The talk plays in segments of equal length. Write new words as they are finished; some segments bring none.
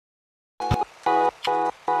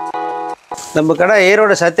நம்ம கடை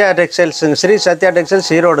ஈரோடு சத்யா டெக்ஸ்டைல்ஸுங்க, ஸ்ரீ சத்யா டெக்ஸ்டைல்ஸ்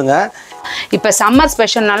ஈரோடுங்க. இப்போ சம்மர்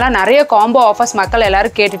ஸ்பெஷல்னால நிறைய காம்போ ஆஃபர்ஸ் மக்கள்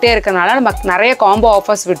எல்லாரும் கேட்டுகிட்டே இருக்கிறனால நம்ம நிறைய காம்போ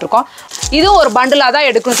ஆஃபர்ஸ் விட்டுருக்கோம். இதுவும் ஒரு பண்டிலாக தான்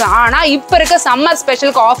எடுக்கணும். ஆனால் இப்போ இருக்க சம்மர்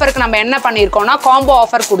ஸ்பெஷலுக்கு ஆஃபருக்கு நம்ம என்ன பண்ணியிருக்கோம்னா காம்போ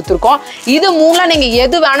ஆஃபர் கொடுத்துருக்கோம். இது மூலம் நீங்கள்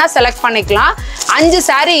எது வேணால் செலக்ட் பண்ணிக்கலாம். 5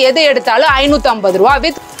 சாரீ எது எடுத்தாலும் 550 ரூபா.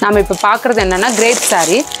 வித் நம்ம இப்போ பார்க்குறது என்னென்னா கிரேப்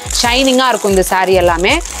சாரீ, ஷைனிங்காக இருக்கும். இந்த சாரீ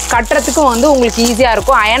எல்லாமே கட்டுறதுக்கும் வந்து உங்களுக்கு ஈஸியாக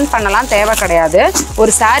இருக்கும். அயர்ன் பண்ணலாம் தேவை கிடையாது.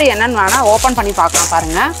 ஒரு சாரீ என்னன்னு வேணால் ஓப்பன் பண்ணி பார்க்கலாம்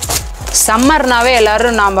பாருங்கள். சம்மர்னாவே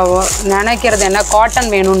எல்லோரும் நம்ம நினைக்கிறது என்ன, காட்டன்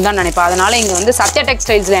வேணும்னு தான் நினைப்போம். அதனால் இங்கே வந்து சத்யா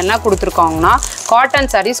டெக்ஸ்டைல்ஸில் என்ன கொடுத்துருக்காங்கன்னா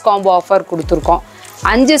காட்டன் சாரீஸ் காம்போ ஆஃபர் கொடுத்துருக்கோம்.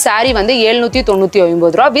 5 சாரீ வந்து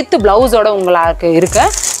 799 ரூபா வித் ப்ளவுஸோட உங்களுக்கு இருக்குது.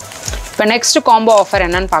 இப்போ நெக்ஸ்ட்டு காம்போ ஆஃபர்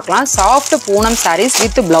என்னன்னு பார்க்கலாம். Soft Poonam saris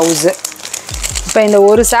with blouse. இப்போ இந்த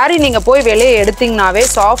ஒரு சாரீ நீங்கள் போய் வெளியே எடுத்திங்கனாவே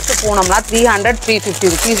சாஃப்ட் பூனம்னா 300-350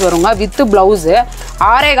 ருபீஸ் வருங்க. வித்து ப்ளவுஸு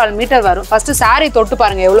 6.25 மீட்டர் வரும். ஃபஸ்ட்டு சாரீ தொட்டு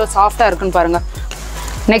பாருங்கள் எவ்வளோ சாஃப்டாக இருக்குன்னு பாருங்கள்.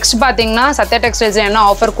 நெக்ஸ்ட் பார்த்தீங்கன்னா சத்யா டெக்ஸ்டைல்ஸில் என்ன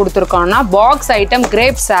ஆஃபர் கொடுத்துருக்கோன்னா பாக்ஸ் ஐட்டம்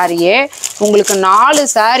கிரேப் சாரியே உங்களுக்கு 4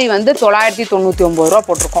 சாரீ வந்து 999 ரூபா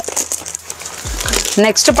போட்டிருக்கோம்.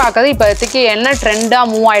 நெக்ஸ்ட் பார்க்குறது இப்போதைக்கு என்ன ட்ரெண்டாக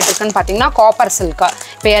மூவ் ஆகிட்டு இருக்குன்னு பார்த்தீங்கன்னா காப்பர் சில்க்கு.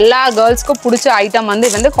 இப்போ எல்லா கேர்ள்ஸ்க்கும் பிடிச்ச ஐட்டம்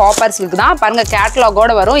வந்து காப்பர் சில்க் தான். பாருங்கள்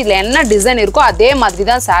கேட்லாகோடு வரும். இதில் என்ன டிசைன் இருக்கோ அதே மாதிரி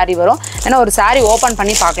தான் சாரீ வரும். ஏன்னா ஒரு சாரீ ஓப்பன்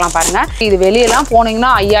பண்ணி பார்க்கலாம் பாருங்கள். இது வெளியெல்லாம்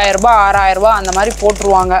போனீங்கன்னா 5000 ரூபா 6000 ரூபா அந்த மாதிரி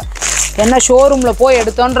போட்டுருவாங்க. என்ன ஷோரூமில் போய்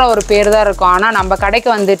எடுத்தோன்ற ஒரு பேர் தான் இருக்கும். ஆனால் நம்ம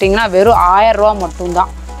கடைக்கு வந்துட்டிங்கன்னா வெறும் 1000 ரூபா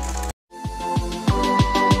மட்டும்தான்.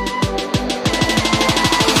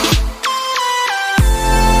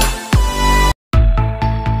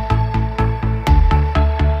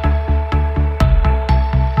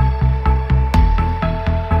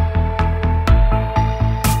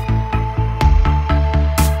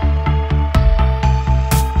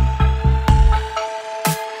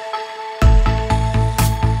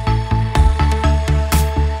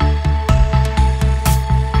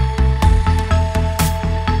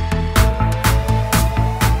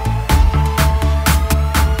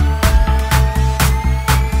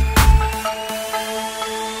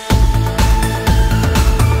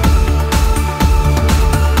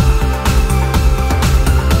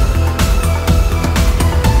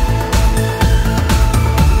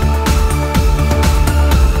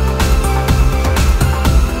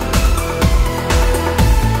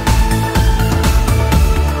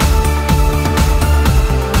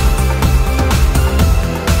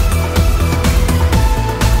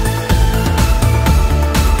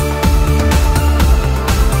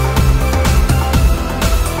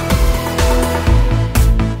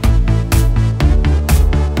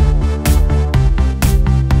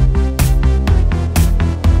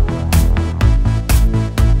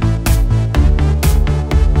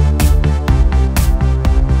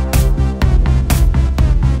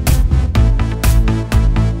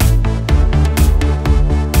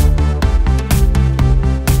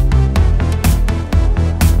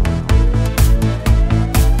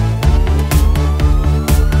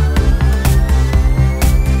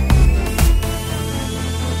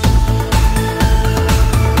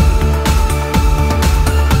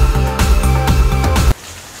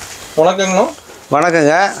 வணக்கங்கண்ணா.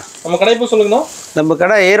 வணக்கங்க. நம்ம கடை இப்போ சொல்லுங்கண்ணா. நம்ம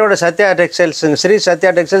கடை ஈரோடு சத்யா டெக்ஸ்டைல்ஸுங்க, ஸ்ரீ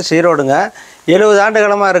சத்யா டெக்ஸ்டைல்ஸ் ஈரோடுங்க. 70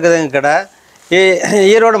 ஆண்டுகாலமாக இருக்குதுங்க கடை.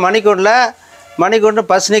 ஈரோடு மணிக்கூண்டு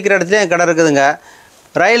பஸ் நிற்கிற இடத்துல என் கடை இருக்குதுங்க.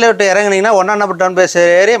 ரயில் விட்டு இறங்குனீங்கன்னா 1 நம்பர் டவுன் பஸ்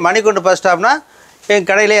ஏறி மணிக்கூண்டு பஸ் ஸ்டாப்னா என்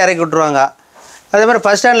கடையிலே இறக்கி விட்ருவாங்க. அதே மாதிரி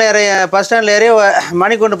பஸ் ஸ்டாண்டில் ஏறி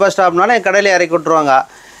மணிக்கூண்டு பஸ் ஸ்டாப்னாலும் என் கடையிலே இறக்கி விட்ருவாங்க.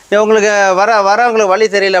 உங்களுக்கு வரவங்களுக்கு வழி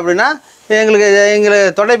தெரியல அப்படின்னா எங்களுக்கு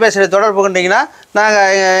தொலைபேசியில் தொடர்பு கொண்டீங்கன்னா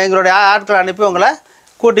நாங்கள் எங்களுடைய ஆட்களை அனுப்பி உங்களை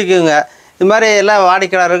கூட்டிக்குவோங்க. இது மாதிரி எல்லா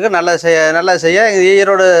வாடிக்கையாளருக்கு நல்லா செய்ய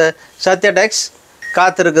ஈரோடு சத்யா டெக்ஸ்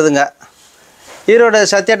காத்திருக்குதுங்க. ஈரோடு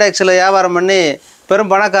சத்யா டெக்ஸில் வியாபாரம் பண்ணி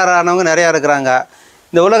பெரும் பணக்காரரானவங்க நிறையா இருக்கிறாங்க.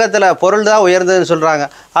 இந்த உலகத்தில் பொருள் தான் உயர்ந்ததுன்னு சொல்கிறாங்க.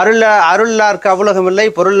 அருளாருக்கு அவ்வுலகம் இல்லை,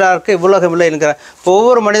 பொருளாருக்கு இவ்வுலகம் இல்லை என்கிற. இப்போ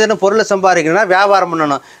ஒவ்வொரு மனிதனும் பொருளை சம்பாதிக்கணும்னா வியாபாரம்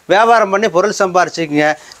பண்ணணும். வியாபாரம் பண்ணி பொருள் சம்பாரிச்சிக்கங்க.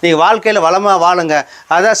 நீங்கள் வாழ்க்கையில் வளமாக வாழுங்க.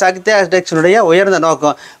 அதுதான் சத்யா டெக்ஸினுடைய உயர்ந்த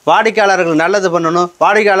நோக்கம். வாடிக்கையாளர்கள் நல்லது பண்ணணும்,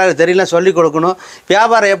 வாடிக்கையாளர்கள் தெரியலாம் சொல்லிக் கொடுக்கணும்.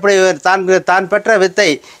 வியாபாரம் எப்படி தான் பெற்ற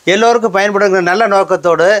வித்தை எல்லோருக்கும் பயன்படுகிற நல்ல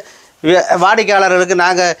நோக்கத்தோடு வாடிக்கையாளர்களுக்கு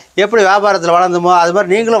நாங்கள் எப்படி வியாபாரத்தில் வளர்ந்தோமோ அது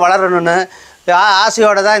மாதிரி நீங்களும் வளரணும்னு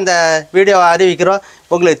ஆசையோடு தான் இந்த வீடியோவை அறிவிக்கிறோம்.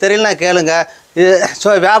 உங்களுக்கு தெரியலனா கேளுங்க. இது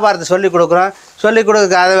வியாபாரத்தை சொல்லிக் கொடுக்குறோம். சொல்லிக்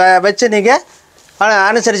கொடுக்க அதை வச்சு நீங்கள்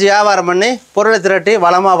அனுசரித்து வியாபாரம் பண்ணி பொருளை திரட்டி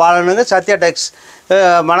வளமாக வாழணுங்க. சத்யா டெக்ஸ்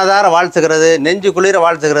மனதார வாழ்த்துக்கிறது, நெஞ்சு குளிர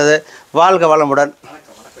வாழ்த்துக்கிறது. வாழ்க வளமுடன்.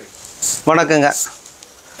 வணக்கங்க.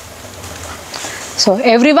 So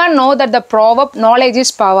everyone know that the proverb knowledge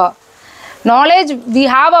is power. Knowledge, we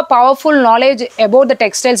have a powerful knowledge about the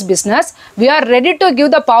textiles business. We are ready to give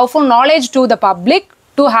the powerful knowledge to the public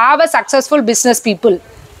to have a successful business people.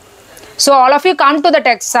 So all of you come to the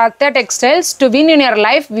Sathya Textiles to win in your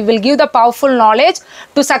life. We will give the powerful knowledge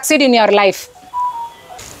to succeed in your life.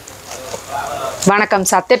 வணக்கம்,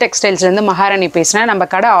 சத்யா டெக்ஸ்டைல்ஸ்லேருந்து மகாராணி பேசுகிறேன். நம்ம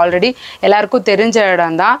கடை already எல்லாருக்கும் தெரிஞ்ச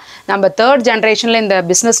இடம் தான். நம்ம 3rd ஜென்ரேஷனில் இந்த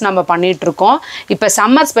பிஸ்னஸ் நம்ம பண்ணிகிட்ருக்கோம். இப்போ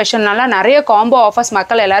சம்மர் ஸ்பெஷல்னால நிறைய காம்போ ஆஃபர்ஸ்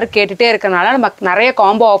மக்கள் எல்லோரும் கேட்டுகிட்டே இருக்கிறனால நம்ம நிறைய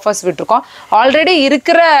காம்போ ஆஃபர்ஸ் விட்டுருக்கோம். ஆல்ரெடி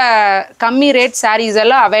இருக்கிற கம்மி ரேட் சாரீஸ்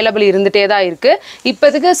எல்லாம் அவைலபிள் இருந்துகிட்டே தான் இருக்குது.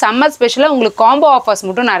 இப்போதுக்கு சம்மர் ஸ்பெஷலாக உங்களுக்கு காம்போ ஆஃபர்ஸ்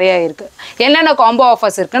மட்டும் நிறையா இருக்குது. என்னென்ன காம்போ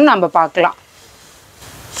ஆஃபர்ஸ் இருக்குதுன்னு நம்ம பார்க்கலாம்.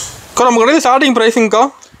 நம்ம கடையில் ஸ்டார்டிங் ப்ரைஸிங்க்கா?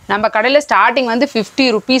 நம்ம கடையில் ஸ்டார்டிங் வந்து 50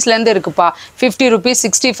 ருபீஸ்லேருந்து இருக்குப்பா. 50 ருபீஸ்,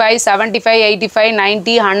 65, 75, 85,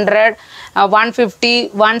 90, 100, 150,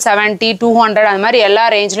 170, 200 அந்த மாதிரி எல்லா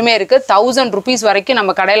ரேஞ்சிலுமே இருக்குது. 1000 ருபீஸ் வரைக்கும்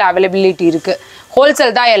நம்ம கடையில் அவைலபிலிட்டி இருக்குது.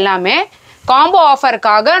 ஹோல்சேல் தான் எல்லாமே. காம்போ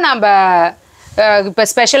ஆஃபருக்காக நம்ம இப்போ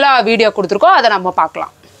ஸ்பெஷலாக வீடியோ கொடுத்துருக்கோம், அதை நம்ம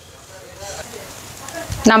பார்க்கலாம்.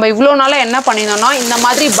 நம்ம இவ்வளோ நாளாக என்ன பண்ணியிருந்தோம்னா இந்த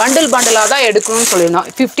மாதிரி பண்டிலாக தான் எடுக்கணும்னு சொல்லியிருந்தோம்.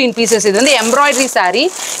 15 பீசஸ். இது வந்து எம்ப்ராய்டரி சாரீ.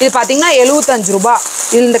 இது பார்த்தீங்கன்னா 75 ரூபா.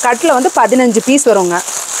 இது இந்த கட்டில் வந்து 15 பீஸ் வருங்க.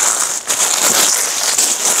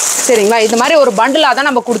 சரிங்களா? இது மாதிரி ஒரு பண்டிலாக தான்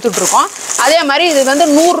நம்ம கொடுத்துட்ருக்கோம். அதே மாதிரி இது வந்து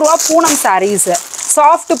 100 ரூபா பூனம் சாரீஸு,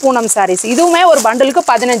 சாஃப்ட் பூனம் சாரீஸ். இதுவுமே ஒரு பண்டிலுக்கு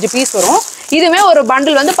 15 பீஸ் வரும். இதுவுமே ஒரு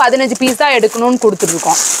பண்டில் வந்து 15 பீஸ் தான் எடுக்கணும்னு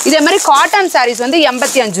கொடுத்துட்ருக்கோம். இதே மாதிரி காட்டன் சாரீஸ் வந்து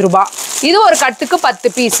 85 ரூபா. இது ஒரு கட்டுக்கு 10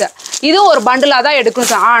 பீஸ். இதுவும் ஒரு பண்டிலாக தான்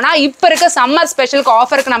எடுக்கணும். ஆனால் இப்போ இருக்க சம்மர் ஸ்பெஷலுக்கு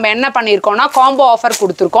ஆஃபருக்கு நம்ம என்ன பண்ணியிருக்கோம்னா காம்போ ஆஃபர்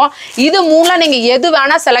கொடுத்துருக்கோம். இது மூலம் நீங்கள் எது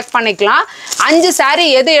வேணால் செலக்ட் பண்ணிக்கலாம். 5 சாரீ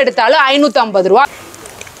எது எடுத்தாலும் 550 ரூபா.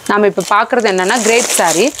 நம்ம இப்போ பார்க்குறது என்னென்னா கிரேப்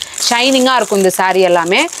சாரீ. ஷைனிங்காக இருக்கும் இந்த சாரீ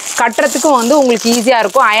எல்லாமே. கட்டுறதுக்கும் வந்து உங்களுக்கு ஈஸியாக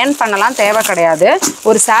இருக்கும். அயர்ன் பண்ணலாம் தேவை கிடையாது.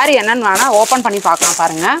 ஒரு சாரீ என்னென்னு வேணால் ஓப்பன் பண்ணி பார்க்கலாம்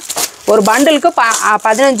பாருங்கள். ஒரு பண்டிலுக்கு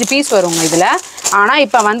 15 பீஸ் வருங்க இதில். ஆனால்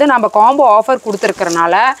இப்போ வந்து நம்ம காம்போ ஆஃபர்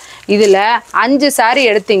கொடுத்துருக்கறனால இதில் 5 சாரீ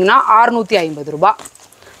எடுத்திங்கன்னா 650 ரூபா.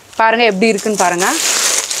 பாருங்கள் எப்படி இருக்குன்னு பாருங்கள்.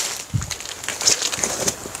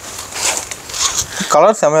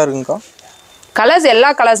 கலர் செமையாக இருக்குங்கக்கா. கலர்ஸ் எல்லா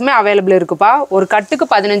கலர்ஸுமே அவைலபிள் இருக்குப்பா. ஒரு கட்டுக்கு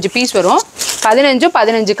 15 பீஸ் வரும்.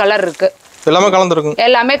 15 கலர் இருக்குது. எல்லாமே கலந்துருக்கும்.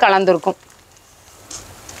 எல்லாமே கலந்துருக்கும்.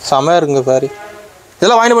 செமையாக இருக்குங்க சாரி.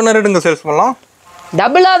 இதெல்லாம் வாங்கி பண்ண ரேட்டுங்க சேல்ஸ் பண்ணலாம்.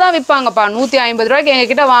 டபுளாக தான் விற்பாங்கப்பா. 150 ரூபாய்க்கு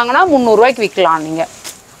எங்ககிட்ட வாங்கினா 300 ரூபாய்க்கு விற்கலாம் நீங்கள்.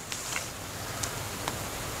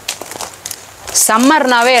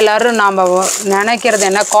 சம்மர்னாவே எல்லோரும் நாம் நினைக்கிறது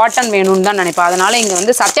என்ன, காட்டன் வேணும்னு தான் நினைப்போம். அதனால் இங்கே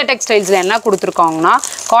வந்து சத்யா டெக்ஸ்டைல்ஸில் என்ன கொடுத்துருக்காங்கன்னா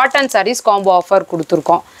காட்டன் சாரீஸ் காம்போ ஆஃபர்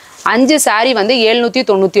கொடுத்துருக்கோம். 5 சாரீ வந்து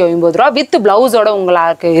 799 ரூபா வித் ப்ளவுஸோட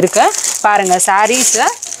உங்களுக்கு இருக்கு. பாருங்கள் சாரீஸை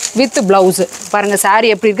வித் ப்ளவுஸு பாருங்கள். சாரீ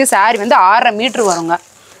எப்படி இருக்குது? சாரீ வந்து 6.5 மீட்ரு வருங்க.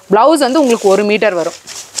 ப்ளவுஸ் வந்து உங்களுக்கு 1 மீட்டர் வரும்.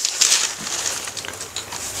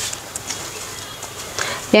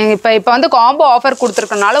 இப்போ வந்து காம்போ ஆஃபர்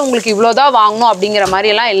கொடுத்துருக்கனால உங்களுக்கு இவ்வளோ தான் வாங்கணும் அப்படிங்கிற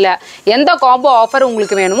மாதிரிலாம் இல்லை. எந்த காம்போ ஆஃபர்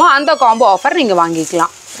உங்களுக்கு வேணுமோ அந்த காம்போ ஆஃபர் நீங்கள்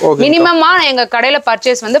வாங்கிக்கலாம். மினிமமாக எங்கள் கடையில்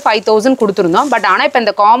பர்ச்சேஸ் வந்து 5000 கொடுத்துருந்தோம். பட் ஆனால் இப்போ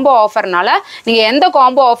இந்த காம்போ ஆஃபர்னால நீங்கள் எந்த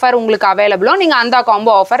காம்போ ஆஃபர் உங்களுக்கு அவைலபிளோ நீங்கள் அந்த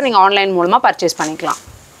காம்போ ஆஃபர் நீங்கள் ஆன்லைன் மூலமாக பர்ச்சேஸ் பண்ணிக்கலாம்.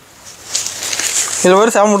 இதில்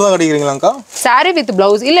ஒரு சாரி மட்டும் தான் கிடைக்கிறீங்களாக்கா? சாரீ வித்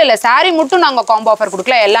ப்ளவுஸ் இல்லை, சாரீ மட்டும் நாங்கள் காம்போ ஆஃபர்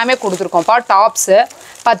கொடுக்கல, எல்லாமே கொடுத்துருக்கோம்ப்பா. டாப்ஸு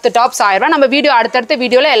 10 டாப்ஸ் 1000 ரூபா. நம்ம வீடியோ அடுத்தடுத்த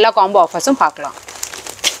வீடியோவில் எல்லா காம்போ ஆஃபர்ஸும் பார்க்கலாம்.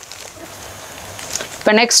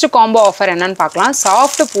 இப்போ நெக்ஸ்ட் காம்போ ஆஃபர் என்னன்னு பார்க்கலாம்.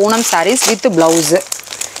 Soft Poonam saris with blouse.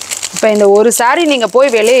 இப்போ இந்த ஒரு சாரீ நீங்கள் போய்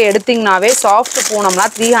வெளியே எடுத்திங்கனாவே சாஃப்ட் பூனம்னா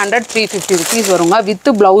 300-350 ருபீஸ் வருங்க வித்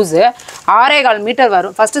ப்ளவுஸு. 6.25 மீட்டர்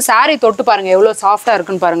வரும். ஃபஸ்ட்டு சாரீ தொட்டு பாருங்கள் எவ்வளோ சாஃப்டாக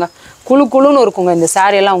இருக்குன்னு பாருங்கள். குழுன்னு இருக்குங்க இந்த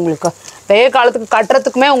சாரியெல்லாம். உங்களுக்கு வெயில் காலத்துக்கு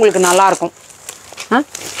கட்டுறதுக்குமே உங்களுக்கு நல்லாயிருக்கும்.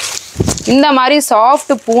 இந்த மாதிரி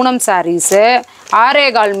சாஃப்ட் பூனம் சாரீஸு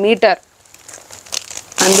 6.25 மீட்டர்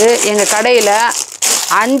வந்து எங்கள் கடையில்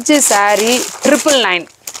 5 சாரீ 999.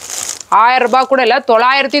 1000 ரூபா கூட இல்லை,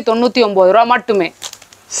 999 ரூபா மட்டுமே.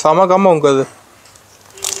 சமகமாக உங்களுக்கு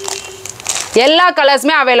எல்லா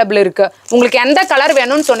கலர்ஸுமே அவைலபிள் இருக்குது. உங்களுக்கு எந்த கலர்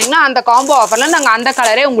வேணும்னு சொன்னீங்கன்னா அந்த காம்போ ஆஃபரில் நாங்கள் அந்த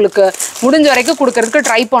கலரே உங்களுக்கு முடிஞ்ச வரைக்கும் கொடுக்கறதுக்கு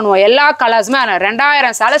ட்ரை பண்ணுவோம். எல்லா கலர்ஸுமே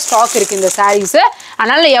 2000 சேலை ஸ்டாக் இருக்குது இந்த சாரீஸு.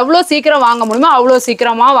 அதனால் எவ்வளோ சீக்கிரம் வாங்க முடியுமோ அவ்வளோ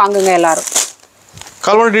சீக்கிரமாக வாங்குங்க எல்லோரும்.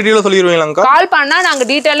 கால் பண்ணி டீட்டெயிலாக சொல்லிடுவீங்களாங்க? கால் பண்ணால் நாங்கள்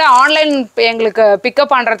டீட்டெயிலாக ஆன்லைன் எங்களுக்கு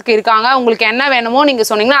பிக்கப் பண்ணுறதுக்கு இருக்காங்க. உங்களுக்கு என்ன வேணுமோ நீங்கள்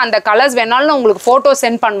சொன்னீங்கன்னா அந்த கலர்ஸ் வேணாலும் உங்களுக்கு ஃபோட்டோ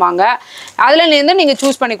சென்ட் பண்ணுவாங்க. அதுலேருந்து நீங்கள்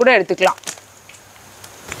சூஸ் பண்ணி கூட எடுத்துக்கலாம்.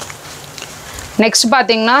 நெக்ஸ்ட்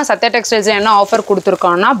பார்த்தீங்கன்னா சத்யா டெக்ஸ்டைல்ஸ் என்ன ஆஃபர்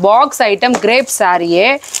கொடுத்துருக்கோன்னா பாக்ஸ் ஐட்டம் கிரேப் சாரியே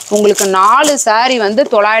உங்களுக்கு 4 சாரீ வந்து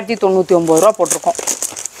 999 ரூபா போட்டிருக்கோம்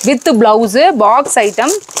வித் ப்ளவுஸு. பாக்ஸ்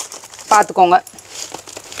ஐட்டம் பார்த்துக்கோங்க.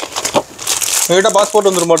 நீட்டா பாஸ்போர்ட்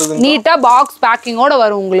வந்துரும் மாட்டுது. நீட்டா பாக்ஸ் பேக்கிங்கோட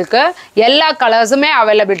வரும் உங்களுக்கு. எல்லா கலர்ஸுமே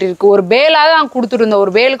அவைலபிலிட்டி இருக்கு. ஒரு பேலா தான் கொடுத்துருந்தோம்.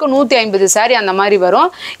 ஒரு பேலுக்கு 150 சாரி அந்த மாதிரி வரும்.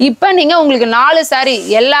 இப்போ நீங்க உங்களுக்கு 4 சாரி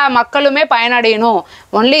எல்லா மக்களுமே பயனடையணும்.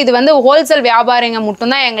 ஒன்லி இது வந்து ஹோல்சேல் வியாபாரிங்க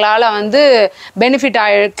மட்டும்தான் எங்களால் வந்து பெனிஃபிட்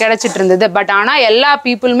கிடைச்சிட்டு இருந்தது. பட் ஆனால் எல்லா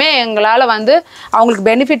பீப்புளுமே எங்களால் வந்து அவங்களுக்கு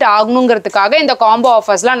பெனிஃபிட் ஆகணுங்கிறதுக்காக இந்த காம்போ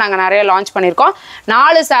ஆஃபர்ஸ்லாம் நாங்கள் நிறைய லான்ச் பண்ணியிருக்கோம்.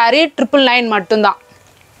 4 சாரி 999 மட்டும்தான்.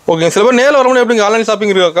 ஓகே, சில பேர் நேரில் வரணும். எப்படிங்க ஆன்லைன்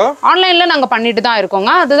ஷாப்பிங் இருக்காக்கா? ஆன்லைனில் நாங்கள் பண்ணிட்டு தான்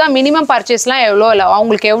இருக்கோங்க. அதுதான் மினிமம் பர்ச்சேஸ்லாம் எவ்வளோ இல்லை,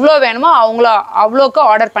 அவங்களுக்கு எவ்வளோ வேணுமோ அவ்வளோக்கு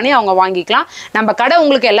ஆர்டர் பண்ணி அவங்க வாங்கிக்கலாம். நம்ம கடை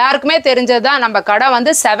உங்களுக்கு எல்லாருக்குமே தெரிஞ்சது தான். நம்ம கடை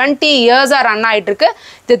வந்து 70 இயர்ஸாக ரன் ஆகிட்டு இருக்கு.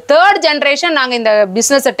 இது 3rd ஜென்ரேஷன் நாங்கள் இந்த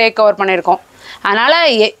பிஸ்னஸை டேக் ஓவர் பண்ணியிருக்கோம். அதனால்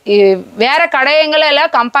வேறு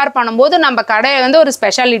கடைங்களெல்லாம் கம்பேர் பண்ணும்போது நம்ம கடை வந்து ஒரு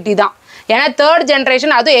ஸ்பெஷாலிட்டி தான். ஏன்னா 3rd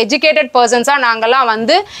ஜென்ரேஷன், அதுவும் எஜுகேட்டட் பர்சன்ஸாக நாங்கள்லாம்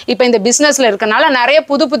வந்து இப்போ இந்த பிஸ்னஸில் இருக்கனால நிறைய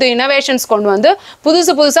புது புது இனோவேஷன்ஸ் கொண்டு வந்து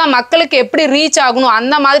புதுசாக மக்களுக்கு எப்படி ரீச் ஆகணும்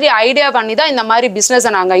அந்த மாதிரி ஐடியா பண்ணி தான் இந்த மாதிரி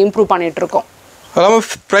பிஸ்னஸை நாங்கள் இம்ப்ரூவ் பண்ணிகிட்ருக்கோம்.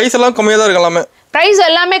 ப்ரைஸ் எல்லாம் கம்மியாக தான் இருக்கு. எல்லாமே ப்ரைஸ்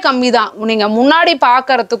எல்லாமே கம்மி தான். நீங்கள் முன்னாடி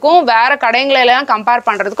பார்க்குறதுக்கும் வேறு கடைங்களெல்லாம் கம்பேர்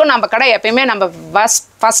பண்ணுறதுக்கும் நம்ம கடை எப்பயுமே நம்ம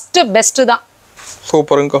ஃபஸ்ட்டு பெஸ்ட்டு தான்.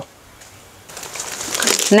 சூப்பருங்கக்கா.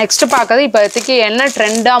 நெக்ஸ்ட் பார்க்கறது இப்போதைக்கு என்ன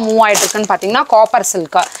ட்ரெண்டாக மூவ் ஆகிட்டு இருக்குன்னு பார்த்தீங்கன்னா காப்பர்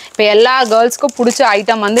சில்கா. இப்போ எல்லா கேர்ள்ஸ்க்கும் பிடிச்ச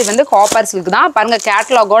ஐட்டம் வந்து காப்பர் சில்க் தான். பாருங்கள்,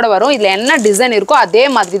 கேட்லாகோட வரும். இதில் என்ன டிசைன் இருக்கோ அதே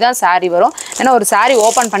மாதிரி தான் சாரீ வரும். ஏன்னா ஒரு சாரீ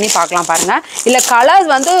ஓப்பன் பண்ணி பார்க்கலாம் பாருங்கள். இல்லை கலர்ஸ்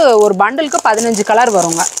வந்து ஒரு பண்டிலுக்கு 15 கலர்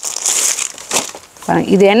வருங்க.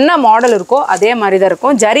 இது என்ன மாடல் இருக்கோ அதே மாதிரி தான்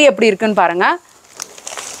இருக்கும். ஜரி எப்படி இருக்குன்னு பாருங்கள்.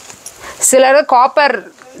 சிலர் காப்பர்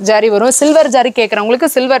ஜரி வரும், சில்வர் ஜரி கேட்குறவங்களுக்கு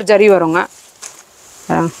சில்வர் ஜரி வருங்க.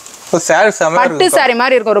 பட்டு சாரி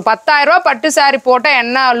மாதிரி இருக்கும். ஒரு 10,000 ரூபா பட்டு சாரி போட்டால்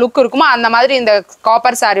என்ன லுக் இருக்குமோ அந்த மாதிரி இந்த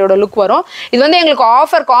காப்பர் சாரியோட லுக் வரும். இது வந்து எங்களுக்கு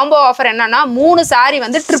ஆஃபர், காம்போ ஆஃபர் என்னன்னா 3 சாரி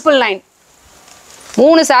வந்து 999.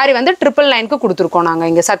 3 சாரி வந்து 999க்கு கொடுத்துருக்கோம் நாங்கள்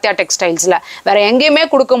இங்கே சத்யா டெக்ஸ்டைல்ஸில். வேற எங்கேயுமே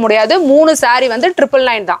கொடுக்க முடியாது. 3 சாரி வந்து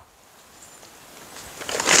 999 தான்.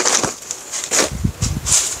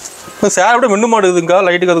 சாரி விட மின்னு மாட்டுதுங்கக்கா.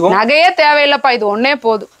 லைட்டுக்கு அதுக்கும் நகையே தேவையில்லைப்பா, இது ஒன்றே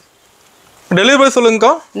போதும். டெலிவரி சொல்லுங்கக்கா.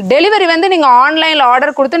 டெலிவரி வந்து நீங்கள் ஆன்லைனில்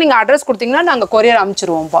ஆர்டர் கொடுத்து நீங்கள் அட்ரஸ் கொடுத்தீங்கன்னா நாங்கள் கொரியர்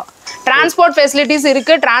அனுப்பிச்சிருவோம்ப்பா. டிரான்ஸ்போர்ட் ஃபெசிலிட்டிஸ்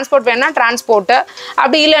இருக்குது. டிரான்ஸ்போர்ட் வேணுன்னா டிரான்ஸ்போர்ட்டு,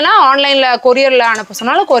 அப்படி இல்லைன்னா ஆன்லைனில் கொரியரில் அனுப்ப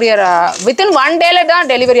சொன்னாலும் கொரியர் வித்தின் 1 டேல தான்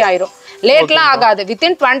டெலிவரி ஆயிடும். லேட்லாம் ஆகாது.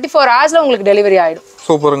 வித்தின் 24 ஹவர்ஸில் உங்களுக்கு டெலிவரி ஆகிடும்.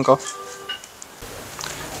 சூப்பருங்கக்கா.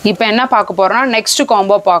 இப்போ என்ன பார்க்க போகிறோம்னா நெக்ஸ்ட்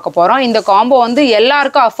காம்போ பார்க்க போகிறோம். இந்த காம்போ வந்து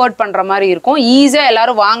எல்லாருக்கும் அஃபோர்ட் பண்ணுற மாதிரி இருக்கும். ஈஸியாக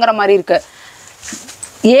எல்லாரும் வாங்குற மாதிரி இருக்குது.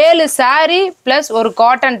 7 சாரீ ப்ளஸ் ஒரு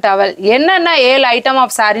காட்டன் டவல். என்னென்ன 7 ஐட்டம்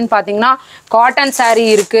ஆஃப் சாரின்னு பார்த்தீங்கன்னா காட்டன் சாரீ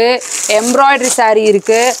இருக்குது, எம்ப்ராய்டரி சாரீ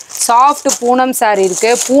இருக்குது, சாஃப்ட் பூனம் சாரீ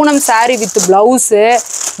இருக்குது, Poonam sari with blouse,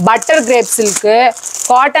 butter grape silk,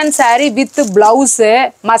 cotton sari with blouse,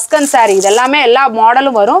 மஸ்கன் sari, இதெல்லாமே எல்லா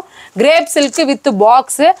மாடலும் வரும். கிரேப் சில்க்கு வித்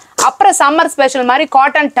பாக்ஸு, அப்புறம் சம்மர் ஸ்பெஷல் மாதிரி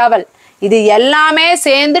காட்டன் டவல். இது எல்லாமே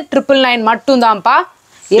சேர்ந்து 999 மட்டும்தான்ப்பா.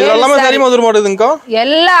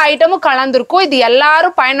 எல்லா ஐட்டமும் கலந்துருக்கும். இது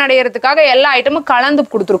எல்லாரும் பயனடைகிறதுக்காக எல்லா ஐட்டமும் கலந்து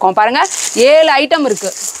கொடுத்துருக்கோம். பாருங்க, 7 ஐட்டம்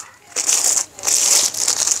இருக்கு.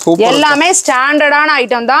 எல்லாமே ஸ்டாண்டர்டான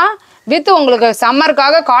ஐட்டம் தான். வித் உங்களுக்கு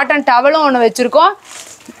சம்மருக்காக காட்டன் டவலும் ஒன்று வச்சிருக்கோம்.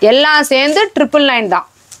 எல்லாம் சேர்ந்து 999 தான்.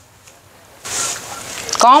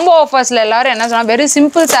 காம்போ ஆஃபர்ஸில் எல்லாரும் என்ன சொன்னால் வெறும்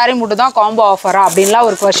சிம்பிள் சாரீ மட்டும் தான் காம்போ ஆஃபரா அப்படின்லாம்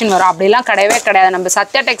ஒரு கொஸ்டின் வரும். அப்படிலாம் கிடையவே கிடையாது. நம்ம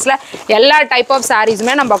சத்யா டெக்ஸில் எல்லா டைப் ஆஃப்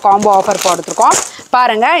சாரீஸுமே நம்ம காம்போ ஆஃபர் போட்டுருக்கோம்.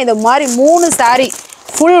 பாருங்கள், இந்த மாதிரி 3 சாரீ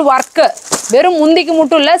ஃபுல் ஒர்க்கு, வெறும் முந்திக்கு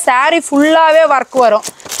மட்டும் இல்லை, சாரீ ஃபுல்லாகவே ஒர்க் வரும்.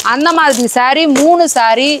 அந்த மாதிரி சாரீ 3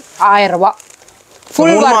 சாரீ 1000 ரூபா.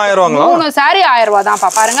 ஃபுல் ஒர்க் 3 சாரீ 1000 ரூபா தான்ப்பா.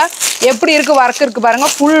 பாருங்கள் எப்படி இருக்குது, ஒர்க் இருக்குது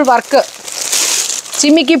பாருங்கள். ஃபுல் ஒர்க்கு,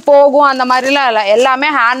 சிமிக்கி போகும் அந்த மாதிரிலாம் இல்லை. எல்லாமே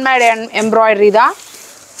ஹேண்ட்மேட் எம்ப்ராய்டரி தான்.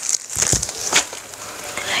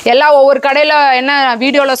 எல்லாம் ஒவ்வொரு கடையில் என்ன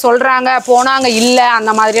வீடியோவில் சொல்கிறாங்க, போனாங்க இல்லை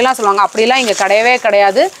அந்த மாதிரிலாம் சொல்லுவாங்க. அப்படிலாம் இங்கே கிடையவே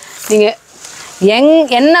கிடையாது. நீங்கள்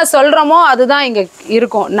என்ன சொல்கிறோமோ அதுதான் இங்கே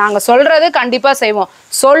இருக்கும். நாங்கள் சொல்கிறது கண்டிப்பாக செய்வோம்.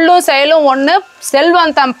 சொல்லும் செயலும் ஒன்று,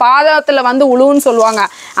 செல்வம் தம் பாதத்தில் வந்து உழுவுன்னு சொல்லுவாங்க.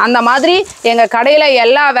 அந்த மாதிரி எங்கள் கடையில்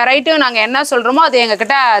எல்லா வெரைட்டியும் நாங்கள் என்ன சொல்கிறோமோ அது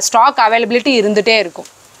எங்ககிட்ட ஸ்டாக் அவைலபிலிட்டி இருந்துகிட்டே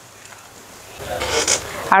இருக்கும்.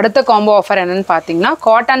 அடுத்த காம்போ ஆஃபர் என்னென்னு பார்த்தீங்கன்னா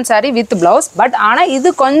cotton sari with blouse. But ஆனால் இது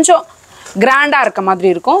கொஞ்சம் கிராண்டாக இருக்க மாதிரி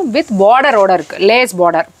இருக்கும். வித் பார்டரோட இருக்குது, லேஸ்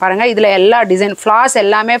பார்டர். பாருங்கள், இதில் எல்லா டிசைன் ஃப்ளார்ஸ்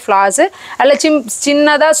எல்லாமே ஃப்ளார்ஸு, அதில்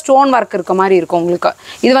சின்னதாக ஸ்டோன் ஒர்க் இருக்க மாதிரி இருக்கும் உங்களுக்கு.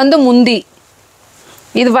 இது வந்து முந்தி.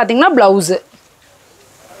 இது பார்த்திங்கன்னா ப்ளவுஸு.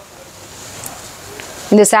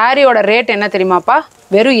 இந்த சாரியோட ரேட் என்ன தெரியுமாப்பா?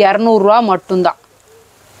 வெறும் 200 ரூபா மட்டும்தான்.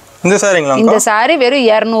 இந்த சாரி வெறும்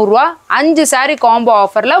 200 ரூபா. 5 சாரி காம்போ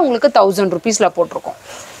ஆஃபரில் உங்களுக்கு 1000 ருபீஸில் போட்டிருக்கோம்.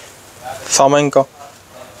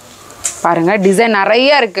 பாருங்கள், டிசைன்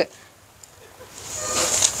நிறைய இருக்குது.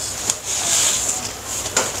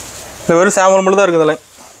 வெறும் சாம்பிள் மட்டும் தான் இருக்குது.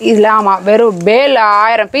 இதில் ஆமாம் வெறும் பேல்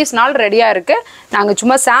 1000 பீஸ்னாலும் ரெடியாக இருக்குது. நாங்கள்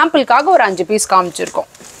சும்மா சாம்பிளுக்காக ஒரு 5 பீஸ் காமிச்சிருக்கோம்.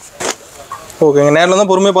 ஓகேங்க. நேரில்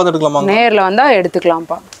தான் பொறுமையாக பார்த்து எடுக்கலாமா? நேரில் வந்தால்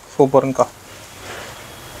எடுத்துக்கலாம்ப்பா. சூப்பருங்கக்கா.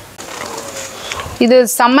 இது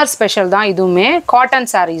சம்மர் ஸ்பெஷல் தான். இதுவுமே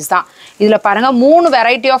காட்டன் சாரீஸ் தான். இதில் பாருங்கள் 3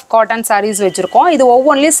 வெரைட்டி ஆஃப் காட்டன் சாரீஸ் வச்சுருக்கோம். இது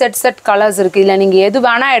ஒவ்வொன்றிலையும் செட் கலர்ஸ் இருக்குது. இதில் நீங்கள் எது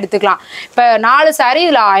வேணால் எடுத்துக்கலாம். இப்போ 4 சாரீ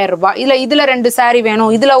இதில் 1000 ரூபாய். இதில் 2 சாரீ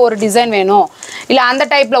வேணும், இதில் ஒரு டிசைன் வேணும், இல்லை அந்த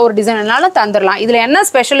டைப்பில் ஒரு டிசைன் வேணாலும் தந்துடலாம். இதில் என்ன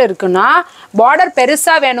ஸ்பெஷல் இருக்குன்னா பார்டர்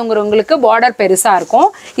பெருசாக வேணுங்கிறவங்களுக்கு பார்டர் பெருசாக இருக்கும்.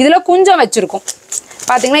 இதில் குஞ்சம் வச்சுருக்கோம்.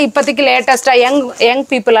 பார்த்தீங்கன்னா இப்போதைக்கு லேட்டஸ்ட்டாக யங்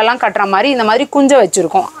பீப்புள் எல்லாம் கட்டுற மாதிரி இந்த மாதிரி குஞ்சம்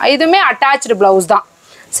வச்சுருக்கோம். இதுவுமே அட்டாச்சு ப்ளவுஸ் தான்.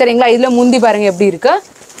 சரிங்களா? இதில் முந்தி பாருங்க எப்படி இருக்கு.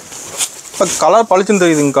 கலர் பளிச்சுன்னு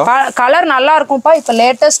தெரியுதுங்கக்கா. கலர் நல்லா இருக்கும்ப்பா. இப்போ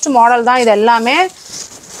லேட்டஸ்ட் மாடல் தான். இது எல்லாமே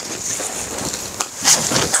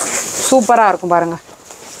சூப்பராக இருக்கும் பாருங்க.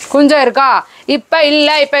 குஞ்சம் இருக்கா? இப்போ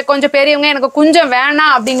இல்லை, இப்போ கொஞ்சம் பெரியவங்க எனக்கு குஞ்சம்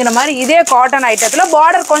வேணாம் அப்படிங்கிற மாதிரி இதே காட்டன் ஐட்டத்தில்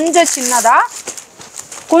பார்டர் கொஞ்சம் சின்னதாக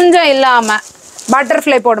குஞ்சம் இல்லாமல்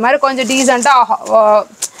பட்டர்ஃப்ளை போடுற மாதிரி கொஞ்சம் டீசெண்டாக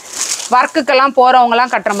ஒர்க்குக்கெல்லாம்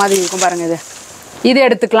போகிறவங்கலாம் கட்டுற மாதிரி இருக்கும் பாருங்கள். இது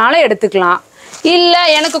எடுத்துக்கலாம். இல்லை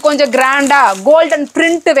எனக்கு கொஞ்சம் கிராண்டாக கோல்டன்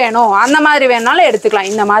பிரிண்ட் வேணும் அந்த மாதிரி வேணாலும் எடுத்துக்கலாம்.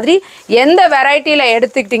 இந்த மாதிரி எந்த வெரைட்டியில்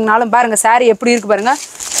எடுத்துக்கிட்டிங்கனாலும் பாருங்கள் சாரீ எப்படி இருக்குது பாருங்கள்.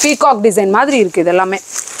 பீகாக் டிசைன் மாதிரி இருக்குது. இது எல்லாமே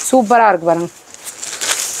சூப்பராக இருக்குது பாருங்கள்.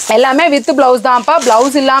 எல்லாமே வித் ப்ளவுஸ் தான்ப்பா.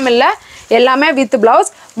 ப்ளவுஸ் இல்லாமல் இல்லை, எல்லாமே with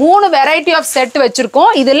blouse. 3 variety of set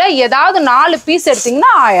வச்சுருக்கோம். இதில் ஏதாவது 4 பீஸ்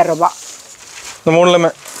எடுத்திங்கன்னா 1000 ரூபாய். இந்த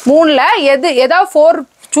 3ல் ஏதாவது 4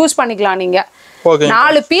 சூஸ் பண்ணிக்கலாம் நீங்கள்.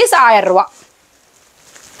 4 பீஸ் 1000 ரூபாய்.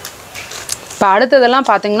 இப்போ அடுத்ததெல்லாம்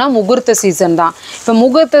பார்த்தீங்கன்னா முகூர்த்த சீசன் தான். இப்போ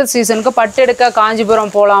முகூர்த்த சீசனுக்கு பட்டு எடுக்க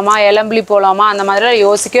காஞ்சிபுரம் போகலாமா, எலம்பிளி போகலாமா அந்த மாதிரிலாம்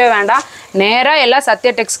யோசிக்கவே வேண்டாம். நேராக எல்லாம்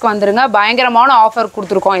சத்யா டெக்ஸ்க்கு வந்துருங்க. பயங்கரமான ஆஃபர்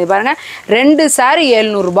கொடுத்துருக்கோம். இது பாருங்கள் 2 சாரீ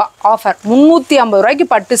 700 ரூபாய் ஆஃபர். 350 ரூபாய்க்கு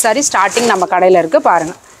பட்டு சாரீ ஸ்டார்டிங் நம்ம கடையில் இருக்குது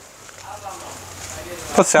பாருங்கள்.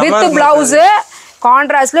 வித் ப்ளவுஸு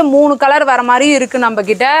கான்ட்ராஸ்டில் 3 கலர் வர மாதிரி இருக்குது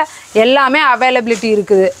நம்மக்கிட்ட. எல்லாமே அவைலபிலிட்டி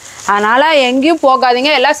இருக்குது. அதனால் எங்கேயும் போகாதீங்க,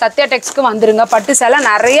 எல்லாம் சத்யா டெக்ஸ்க்கு வந்துடுங்க. பட்டு சேலை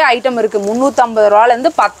நிறைய ஐட்டம் இருக்குது. 350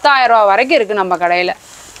 ரூபாலேருந்து 10,000 ரூபா வரைக்கும் இருக்குது நம்ம கடையில்.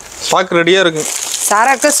 ஸ்டாக் ரெடியாக இருக்குது.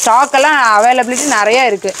 சரக்கு ஸ்டாக்கெல்லாம் அவைலபிலிட்டி நிறையா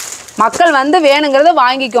இருக்குது. மக்கள் வந்து வேணுங்கிறத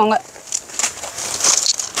வாங்கிக்கோங்க.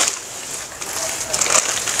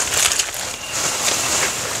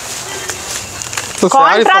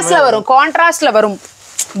 கான்ட்ராஸ்டில் வரும்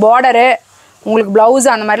பார்டரு. உங்களுக்கு ப்ளவுஸ்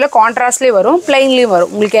அந்த மாதிரிலாம் கான்ட்ராஸ்ட்லேயே வரும், பிளெயின்லேயும் வரும்.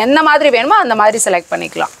 உங்களுக்கு எந்த மாதிரி வேணுமோ அந்த மாதிரி செலக்ட்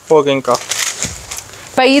பண்ணிக்கலாம். ஓகேங்கக்கா.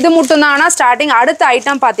 இப்போ இது மட்டும் தான் ஸ்டார்டிங். அடுத்த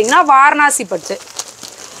ஐட்டம் பார்த்தீங்கன்னா வாரணாசி பட்டு.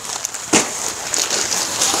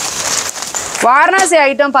 வாரணாசி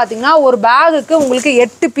ஐட்டம் பார்த்தீங்கன்னா ஒரு பேகுக்கு உங்களுக்கு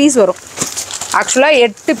 8 பீஸ் வரும். ஆக்சுவலாக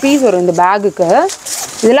 8 பீஸ் வரும் இந்த பேகுக்கு.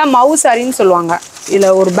 இதெல்லாம் மவு சாரின்னு சொல்லுவாங்க.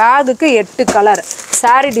 இதில் ஒரு பேகுக்கு 8 கலர்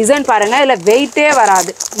சாரீ டிசைன் பாருங்கள். இதில் வெயிட்டே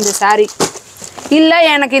வராது இந்த சாரீ. இல்லை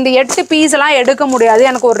எனக்கு இந்த 8 பீஸ்லாம் எடுக்க முடியாது,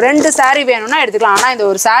 எனக்கு ஒரு 2 சாரீ வேணும்னா எடுத்துக்கலாம். ஆனால் இந்த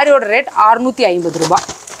ஒரு சாரியோட ரேட் 650 ரூபாய்.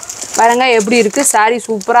 பாருங்க எப்படி இருக்குது சாரீ.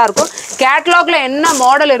 சூப்பராக இருக்கும். கேட்லாகில் என்ன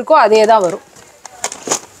மாடல் இருக்கோ அதே தான் வரும்.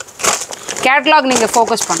 கேட்லாக் நீங்கள்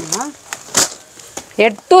ஃபோக்கஸ் பண்ணுங்கள்.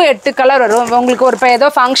 8 கலர் வரும். உங்களுக்கு ஒரு இப்போ ஏதோ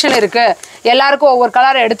ஃபங்க்ஷன் இருக்குது, எல்லாருக்கும் ஒவ்வொரு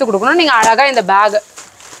கலர் எடுத்து கொடுக்கணும். நீங்கள் அழகாக இந்த பேக்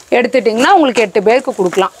எடுத்துட்டிங்கன்னா உங்களுக்கு 8 பேருக்கு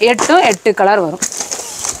கொடுக்கலாம். 8 கலர் வரும்.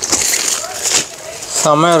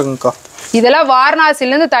 செம்மையாக இருக்குங்கக்கா. இதெல்லாம்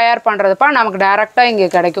வாரணாசிலேருந்து தயார் பண்ணுறதுப்பா. நமக்கு டைரெக்டாக இங்கே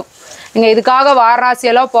கிடைக்கும். நீங்கள் இதுக்காக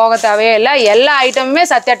வாரணாசியெல்லாம் போக தேவையே இல்லை. எல்லா ஐட்டமுமே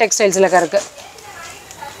சத்யா டெக்ஸ்டைல்ஸில் இருக்குது.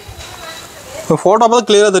 ஃபோட்டோ பார்த்து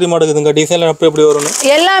கிளியராக தெரிய மாட்டேங்குதுங்க. டிசைன் எப்படி வரும்னு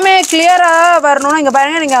எல்லாமே கிளியராக வரணும்னா இங்கே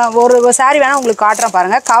பாருங்கள். நீங்கள் ஒரு சாரீ வேணால் உங்களுக்கு காட்டுறேன்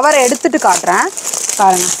பாருங்கள். கவரை எடுத்துகிட்டு காட்டுறேன்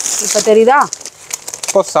பாருங்கள். இப்போ தெரியுதா?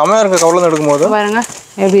 இப்போ செம்மையாக இருக்குது. கவலை எடுக்கும்போது பாருங்கள்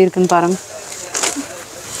எப்படி இருக்குன்னு பாருங்கள்.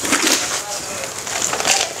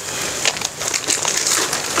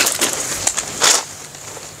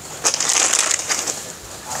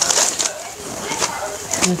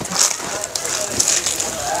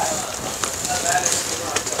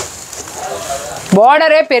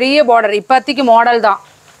 பார்டரே பெரிய பார்டர். இப்போதைக்கு மாடல் தான்.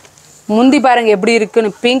 முந்தி பாருங்க எப்படி இருக்குன்னு.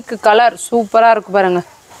 பிங்க் கலர் சூப்பராக இருக்கு பாருங்க.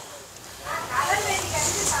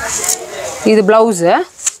 இது ப்ளவுஸு.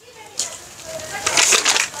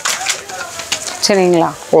 சரிங்களா?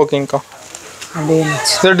 ஓகேங்கக்கா. அப்படியே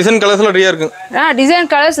டிசைன் கலர்ஸ்லாம் நிறையா இருக்கு.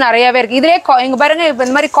 டிசைன் கலர்ஸ் நிறையாவே இருக்குது. இதிலே இங்கே பாருங்க. இப்போ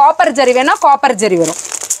இந்த மாதிரி காப்பர் ஜரி வேணா காப்பர் ஜரி வரும்.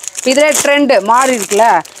 இதில் ட்ரெண்டு மாறி இருக்குல்ல,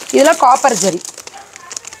 இதில் காப்பர் ஜரி.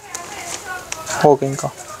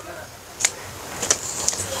 ஓகேங்கக்கா.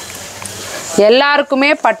 எல்லாருக்குமே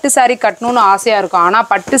பட்டு சாரி கட்டணும்னு ஆசையாக இருக்கும். ஆனால்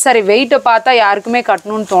பட்டு சாரி வெயிட்டை பார்த்தா யாருக்குமே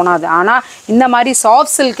கட்டணும்னு தோணாது. ஆனால் இந்த மாதிரி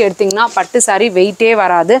சாஃப்ட் சில்க் எடுத்திங்கன்னா பட்டு சாரி வெயிட்டே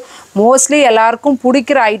வராது. மோஸ்ட்லி எல்லாருக்கும்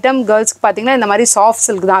பிடிக்கிற ஐட்டம் கேர்ள்ஸ்க்கு பார்த்தீங்கன்னா இந்த மாதிரி சாஃப்ட்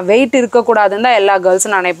சில்க் தான். வெயிட் இருக்கக்கூடாதுன்னு தான் எல்லா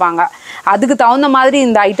கேர்ள்ஸும் நினைப்பாங்க. அதுக்கு தகுந்த மாதிரி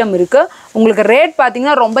இந்த ஐட்டம் இருக்குது. உங்களுக்கு ரேட்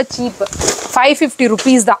பார்த்தீங்கன்னா ரொம்ப சீப்பு, 550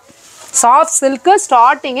 rupees தான். சாஃப்ட் சில்க்கு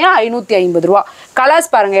ஸ்டார்டிங்கே 550 ரூபா.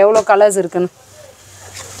 கலர்ஸ் பாருங்கள் எவ்வளோ கலர்ஸ் இருக்குன்னு.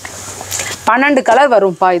 12 கலர்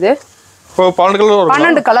வரும்ப்பா. இது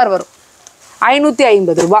 12 கலர் வரும்.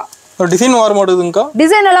 550 ரூபா. டிசைன் மாற மாட்டேங்குதுங்கக்கா.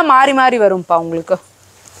 டிசைன் எல்லாம் மாறி மாறி வரும்ப்பா உங்களுக்கு.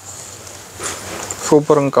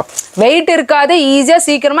 சூப்பருங்கக்கா. வெயிட் இருக்காது, ஈஸியாக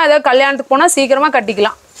சீக்கிரமாக ஏதாவது கல்யாணத்துக்கு போனால் சீக்கிரமாக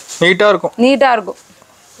கட்டிக்கலாம். நீட்டாக இருக்கும்.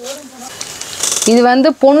 இது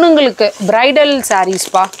வந்து பொண்ணுங்களுக்கு பிரைடல்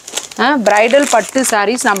சாரீஸ்ப்பா. பிரைடல் பட்டு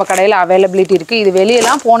சாரீஸ் நம்ம கடையில் அவைலபிலிட்டி இருக்குது. இது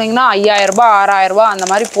வெளியெல்லாம் போனீங்கன்னா 5000 ரூபா 6000 ரூபா அந்த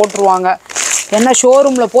மாதிரி போட்டுருவாங்க. என்ன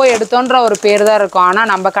ஷோரூமில் போய் எடுத்தோன்ற ஒரு பேர் தான் இருக்கும். ஆனால்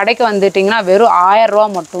நம்ம கடைக்கு வந்துட்டிங்கன்னா வெறும் 1000 ரூபா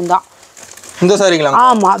மட்டும்தான். இந்த சாரிங்களா?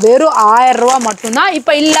 ஆமாம், வெறும் 1000 ரூபா மட்டும்தான்.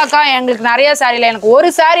 இப்போ இல்லைக்கா எங்களுக்கு நிறைய சாரியில் எனக்கு ஒரு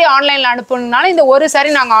சாரி ஆன்லைனில் அனுப்புனாலும் இந்த ஒரு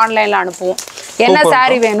சாரி நாங்கள் ஆன்லைனில் அனுப்புவோம். என்ன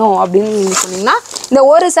சாரி வேணும் அப்படின்னு சொன்னீங்கன்னா இந்த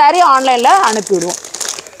ஒரு சாரி ஆன்லைனில் அனுப்பிவிடுவோம்.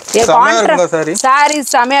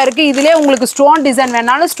 சாரீஸ் செமையாக இருக்குது. இதுலேயே உங்களுக்கு ஸ்டோன் டிசைன்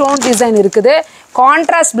வேணாலும் ஸ்டோன் டிசைன் இருக்குது.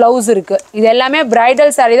 கான்ட்ராஸ்ட் ப்ளவுஸ் இருக்குது. இது எல்லாமே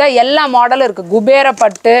பிரைடல் சாரி தான். எல்லா மாடலும் இருக்குது. குபேர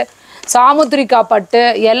பட்டு, சாமுத்ரிகா பட்டு,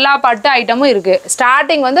 எல்லா பட்டு ஐட்டமும் இருக்குது.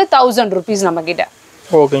 ஸ்டார்டிங் வந்து 1000 rupees நம்மக்கிட்ட.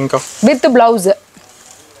 ஓகேங்கக்கா. With blouse.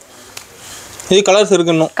 இது கலர்ஸ்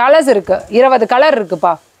இருக்குன்னு? கலர்ஸ் இருக்குது. 20 கலர்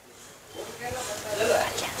இருக்குப்பா.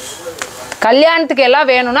 கல்யாணத்துக்கு எல்லாம்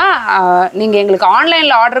வேணும்னா நீங்கள் எங்களுக்கு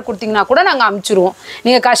ஆன்லைனில் ஆர்டர் கொடுத்தீங்கன்னா கூட நாங்கள் அனுப்பிச்சிடுவோம்.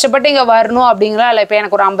 நீங்கள் கஷ்டப்பட்டு இங்கே வரணும் அப்படிங்களா இல்லை. இப்போ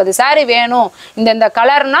எனக்கு ஒரு 50 சாரி வேணும் இந்த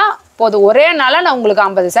கலர்னால் போதும், ஒரே நாளில் நான் உங்களுக்கு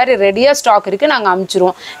 50 சாரி ரெடியாக ஸ்டாக் இருக்குது, நாங்கள்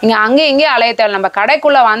அனுப்பிச்சிடுவோம். நீங்கள் அங்கேயும் இங்கேயும் அலைய தேவை. நம்ம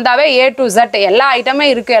கடைக்குள்ளே வந்தாவே A to Z எல்லா ஐட்டமே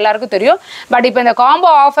இருக்குது, எல்லாருக்கும் தெரியும். பட் இப்போ இந்த காம்போ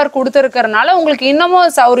ஆஃபர் கொடுத்துருக்கறனால உங்களுக்கு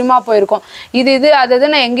இன்னமும் சௌரியமாக போயிருக்கும். இது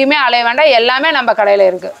அதுன்னு எங்கேயுமே அலைய வேண்டாம், எல்லாமே நம்ம கடையில்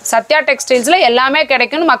இருக்குது. சத்யா டெக்ஸ்டைல்ஸில் எல்லாமே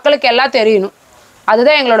கிடைக்கும்னு மக்களுக்கு எல்லாம் தெரியணும்.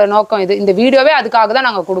 அதுதான் எங்களோட நோக்கம். இந்த வீடியோவே அதுக்காக தான்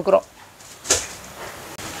நாங்கள் கொடுக்குறோம்.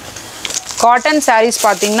 காட்டன் சாரீஸ்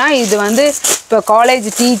பார்த்தீங்கன்னா இது வந்து இப்போ காலேஜ்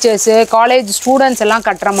டீச்சர்ஸு, காலேஜ் ஸ்டூடெண்ட்ஸ் எல்லாம்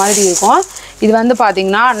கட்டுற மாதிரி இருக்கும். இது வந்து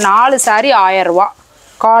பார்த்தீங்கன்னா 4 சாரி 1000 ரூபா.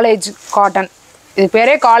 College cotton. இது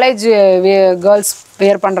பேரே காலேஜ் கேர்ள்ஸ்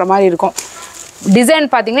வேர் பண்ணுற மாதிரி இருக்கும். டிசைன்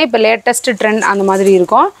பார்த்தீங்கன்னா இப்போ லேட்டஸ்ட் ட்ரெண்ட் அந்த மாதிரி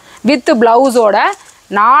இருக்கும். வித் ப்ளவுஸோட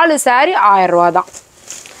 4 சாரி 1000 ரூபா தான்.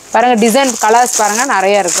 பாருங்கள் டிசைன் கலர்ஸ் பாருங்கள்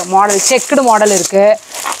நிறைய இருக்குது. மாடல் செக்குடு மாடல் இருக்குது.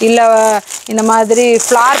 இல்லை இந்த மாதிரி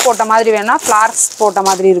ஃப்ளார் போட்ட மாதிரி வேணா ஃப்ளார்ஸ் போட்ட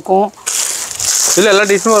மாதிரி இருக்கும். இல்லை எல்லா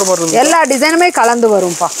டிசைனும் வரும். எல்லா டிசைனுமே கலந்து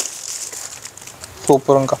வரும்ப்பா.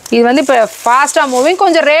 சூப்பருங்கக்கா. இது வந்து இப்போ ஃபாஸ்ட்டாக மூவிங்,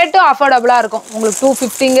 கொஞ்சம் ரேட்டும் அஃபோர்டபுளாக இருக்கும். உங்களுக்கு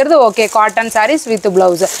 250ங்கிறது okay. Cotton saris with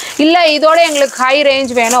blouse. இல்லை இதோட எங்களுக்கு ஹை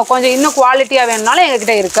ரேஞ்ச் வேணும், கொஞ்சம் இன்னும் குவாலிட்டியாக வேணும்னாலும்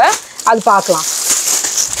எங்ககிட்ட இருக்குது, அது பார்க்கலாம்.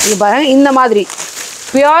 இது பாருங்கள் இந்த மாதிரி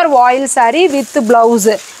பியூர் வாயில் சாரீ வித்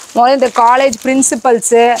ப்ளவுஸு. முதல்ல இந்த காலேஜ்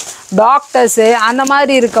பிரின்சிபல்ஸு, டாக்டர்ஸு அந்த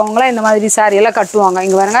மாதிரி இருக்கவங்களாம் இந்த மாதிரி சாரியெல்லாம் கட்டுவாங்க.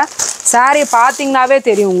 இங்கே பாருங்கள் சாரீ பார்த்தீங்கன்னாவே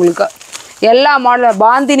தெரியும் உங்களுக்கு. எல்லா மாடல்,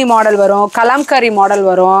 பாந்தினி மாடல் வரும், கலம்கரி மாடல்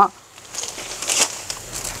வரும்.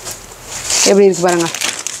 எப்படி இருக்கு பாருங்கள்.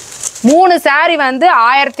 3 சாரீ வந்து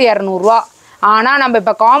 1200 ரூபா. ஆனால் நம்ம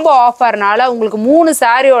இப்போ காம்போ ஆஃபர்னால உங்களுக்கு 3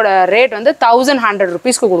 சாரியோட ரேட் வந்து 1100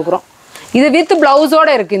 rupeesக்கு கொடுக்குறோம். இது வித்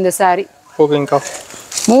ப்ளவுஸோடு இருக்குது இந்த சாரீ. ஓகேங்கக்கா.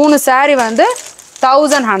 3 சாரீ வந்து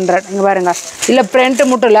 1100. இங்கே பாருங்கள். இல்லை பிரிண்ட்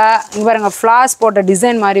மட்டும் இல்லை, இங்கே பாருங்கள் ஃப்ளாஸ் போட்ட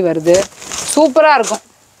டிசைன் மாதிரி வருது. சூப்பராக இருக்கும்.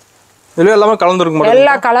 இதில் எல்லாமே கலந்துருக்கும்.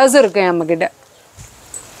 எல்லா கலர்ஸும் இருக்குது நம்மக்கிட்ட.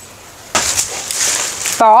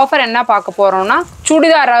 இப்போ ஆஃபர் என்ன பார்க்க போகிறோம்னா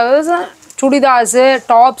சுடிதார்ஸு,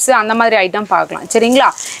 டாப்ஸு அந்த மாதிரி ஐட்டம் பார்க்கலாம். சரிங்களா?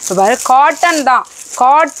 இப்போ பாரு காட்டன் தான்.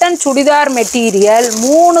 Cotton churidar material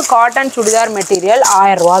 3 cotton churidar material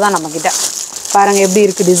 1000 ரூபா தான் நம்மக்கிட்ட. பாருங்கள் எப்படி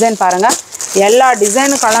இருக்குது டிசைன் பாருங்கள். எல்லா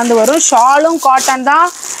டிசைனும் கலந்து வரும். ஷாலும் காட்டன் தான்.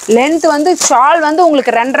 லென்த் வந்து ஷால் வந்து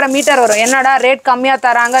உங்களுக்கு 2.5 மீட்டர் வரும். என்னடா ரேட் கம்மியாக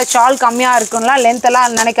தராங்க, ஷால் கம்மியாக இருக்குன்னா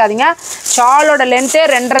லென்த்தெல்லாம் நினைக்காதீங்க. ஷாலோட லென்த்தே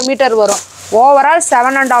 2.5 மீட்டர் வரும். ஓவரால்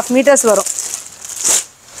 7.5 meters வரும்.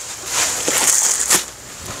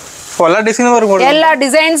 எல்லா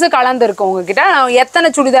டிசைன்ஸும் கலந்து இருக்கும் உங்ககிட்ட. எத்தனை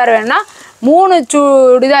சுடிதார் வேணும்னா 3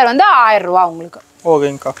 சுடிதார் வந்து 1000 ரூபா உங்களுக்கு.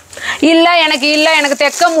 ஓகேங்கக்கா. இல்லை எனக்கு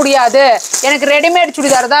தைக்க முடியாது, எனக்கு ரெடிமேட்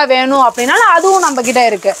சுடிதார் தான் வேணும் அப்படின்னாலும் அதுவும் நம்ம கிட்ட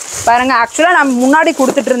இருக்குது. பாருங்கள் ஆக்சுவலாக நம்ம முன்னாடி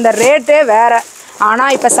கொடுத்துட்டு இருந்த ரேட்டே வேறு.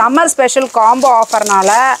 ஆனால் இப்போ summer special combo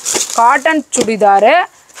ஆஃபர்னால cotton churidar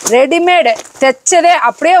readymade தைச்சதே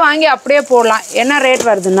அப்படியே வாங்கி அப்படியே போடலாம். என்ன ரேட்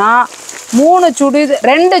வருதுன்னா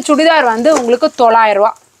 2 சுடிதார் வந்து உங்களுக்கு 900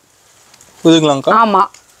 ரூபா. புரியுதுங்களாங்கக்கா? ஆமாம்.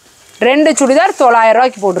 2 சுடிதார் 900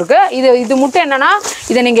 ரூபாய்க்கு போட்டிருக்கு. இது மட்டும் என்னன்னா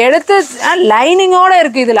இதை நீங்கள் எடுத்து லைனிங்கோடு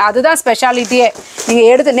இருக்குது இதில், அதுதான் ஸ்பெஷாலிட்டியே. நீங்கள்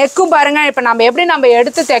எடுத்து நெக்கும் பாருங்கள், இப்போ நம்ம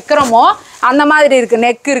எடுத்து தைக்கிறோமோ அந்த மாதிரி இருக்குது.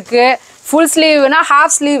 நெக் இருக்குது, ஃபுல் ஸ்லீவ்னா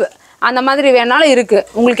ஹாஃப் ஸ்லீவ் அந்த மாதிரி வேணாலும் இருக்குது.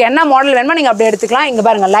 உங்களுக்கு என்ன மாடல் வேணுமோ நீங்கள் அப்படி எடுத்துக்கலாம். இங்கே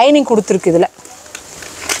பாருங்கள் லைனிங் கொடுத்துருக்கு, இதில்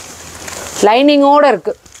லைனிங்கோடு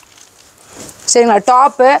இருக்குது. சரிங்களா?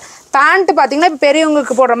 டாப்பு பேண்ட்டு பார்த்தீங்கன்னா இப்போ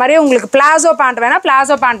பெரியவங்களுக்கு போடுற மாதிரி உங்களுக்கு பிளாசோ பேண்ட் வேணால்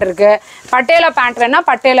பிளாசோ பேண்ட் இருக்குது, பட்டேலா பேண்ட் வேணால்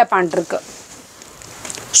பட்டேலா பேண்ட் இருக்குது.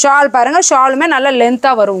 ஷால் பாருங்கள், ஷாலுமே நல்லா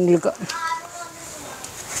லென்த்தாக வரும் உங்களுக்கு.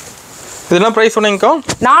 இதெல்லாம் ப்ரைஸ் சொன்னீங்கக்கா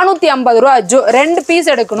 450 ரூபா. 2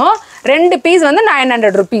 பீஸ் எடுக்கணும், 2 பீஸ் வந்து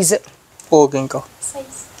 900 ருபீஸ். ஓகேங்கக்கா.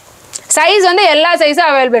 சைஸ் வந்து எல்லா சைஸும்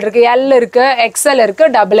அவைலபிள் இருக்குது. எல் இருக்குது, எக்ஸ்எல்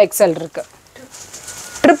இருக்குது, டபுள் எக்ஸ்எல் இருக்குது,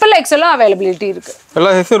 ட்ரிபிள் எக்ஸ்எல்லும் அவைலபிலிட்டி இருக்குது. எல்லா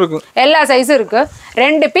சைஸும் இருக்குது. எல்லா சைஸும் இருக்குது.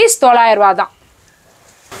 2 பீஸ் 900 ரூபா தான்.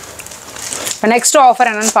 இப்போ நெக்ஸ்ட் ஆஃபர்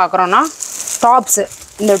என்னன்னு பார்க்குறோன்னா டாப்ஸு.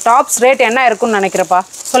 இந்த டாப்ஸ் ரேட் என்ன இருக்குன்னு நினைக்கிறப்பா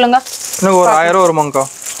சொல்லுங்கள். இன்னும் ஒரு 1000 ரூபா வருமாங்கக்கா?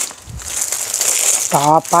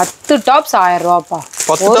 10 டாப்ஸ் 1000 ரூபாப்பா.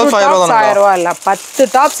 10 டாப்ஸ் 1000 ரூபா இல்லை, 10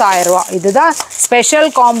 டாப்ஸ் 1000 ரூபா. இதுதான் ஸ்பெஷல்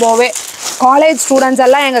காம்போவே. காலேஜ் ஸ்டூடெண்ட்ஸ்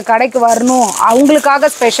எல்லாம் எங்கள் கடைக்கு வரணும், அவங்களுக்காக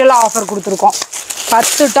ஸ்பெஷலாக ஆஃபர் கொடுத்துருக்கோம்.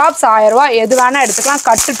 10 டாப்ஸ் 1000 ரூபா. எது வேணால் எடுத்துக்கலாம்.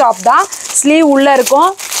 கட்டு டாப் தான், ஸ்லீவ் உள்ளே இருக்கும்,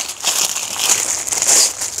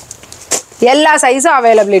 எல்லா சைஸும்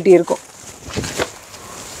அவைலபிலிட்டி இருக்கும்.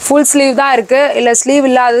 ஃபுல் ஸ்லீவ் தான் இருக்குது, இல்லை ஸ்லீவ்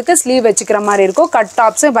இல்லாததுக்கு ஸ்லீவ் வச்சுக்கிற மாதிரி இருக்கும். கட்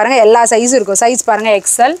டாப்ஸும் பாருங்கள் எல்லா சைஸும் இருக்கும். சைஸ் பாருங்கள்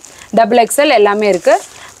எக்ஸ்எல், டபுள் எக்ஸ்எல் எல்லாமே இருக்குது.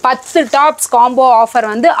 10 டாப்ஸ் காம்போ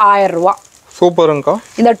ஆஃபர் வந்து 1000 ரூபா. சூப்பருங்கக்கா.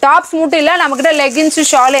 இந்த டாப்ஸ் மட்டும் இல்லை, நம்மக்கிட்ட லெகின்ஸு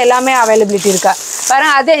ஷால் எல்லாமே அவைலபிலிட்டி இருக்கா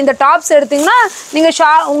பாருங்கள். அதே இந்த டாப்ஸ் எடுத்திங்கன்னா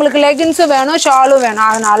நீங்கள் உங்களுக்கு லெகின்ஸும் வேணும் ஷாலும் வேணும்.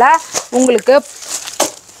 அதனால் உங்களுக்கு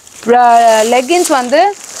லெகின்ஸ் வந்து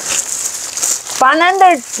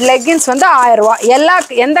 12 லெகின்ஸ் வந்து 1000 ரூபா.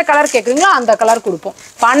 எந்த கலர் கேட்குறீங்களோ அந்த கலர் கொடுப்போம்.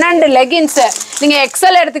 12 லெகின்ஸு நீங்கள்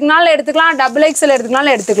எக்ஸ்எல் எடுத்துக்கினாலும் எடுத்துக்கலாம், டபுள் எக்ஸ்எல்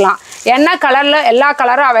எடுத்துக்கினாலும் எடுத்துக்கலாம். என்ன கலரில் எல்லா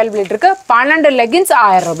கலரும் அவைலபிலிட்டி இருக்குது. 12 லெகின்ஸ்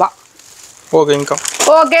 1000 ரூபா. ஓகேங்கக்கா.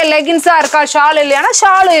 ஓகே, லெகின்ஸாக இருக்கா, ஷால் இல்லையானா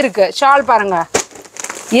ஷாலும் இருக்குது. ஷால் பாருங்கள்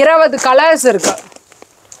 20 கலர்ஸ் இருக்குது,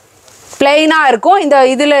 பிளெயினாக இருக்கும். இந்த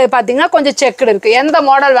இதில் பார்த்தீங்கன்னா கொஞ்சம் செக்குடு இருக்குது. எந்த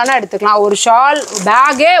மாடல் வேணால் எடுத்துக்கலாம். ஒரு ஷால்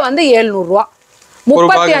பேக்கே வந்து 700 ரூபா,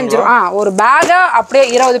 35 ரூபா. ஒரு பேக்கை அப்படியே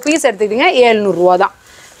 20 பீஸ் எடுத்துக்கிட்டீங்க 700 ரூபா தான்.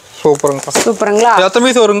 சூப்பருங்கக்கா. சூப்பருங்களா? எத்தனை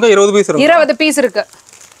பீஸ் வருங்க? 20 பீஸ் இருக்கு. 20 பீஸ் இருக்குது.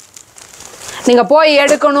 நீங்கள் போய்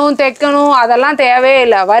எடுக்கணும் தைக்கணும் அதெல்லாம் தேவையே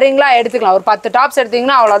இல்லை. வரீங்களா எடுத்துக்கலாம். ஒரு 10 டாப்ஸ்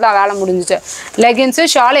எடுத்திங்கன்னா அவ்வளோதான், வேலை முடிஞ்சிச்சு. லெகின்ஸு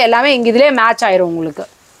ஷால் எல்லாமே இங்கே இதிலே மேட்ச் ஆயிரும் உங்களுக்கு.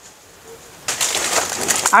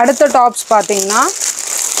 அடுத்த டாப்ஸ் பார்த்தீங்கன்னா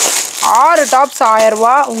 6 டாப்ஸ் 1000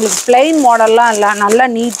 ரூபா. உங்களுக்கு பிளெயின் மாடல்லாம் இல்லை, நல்லா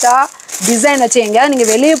நீட்டாக டிசைன் வச்சு எங்கேயாவது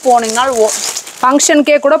நீங்கள் வெளியே போனீங்கனாலும்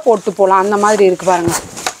ஃபங்க்ஷனுக்கே கூட போட்டு போகலாம். அந்த மாதிரி இருக்குது பாருங்கள்.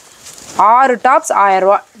 6 டாப்ஸ் 1000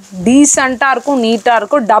 ரூபா. டீசெண்டாக இருக்கும், நீட்டாக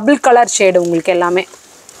இருக்கும். டபுள் கலர் ஷேடு உங்களுக்கு எல்லாமே.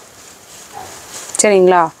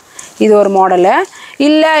 சரிங்களா? இது ஒரு மாடலு.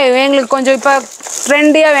 இல்லை எங்களுக்கு கொஞ்சம் இப்போ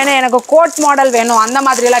ட்ரெண்டியாக வேணும், எனக்கு கோட் மாடல் வேணும் அந்த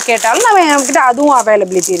மாதிரிலாம் கேட்டாலும் நம்ம எங்ககிட்ட அதுவும்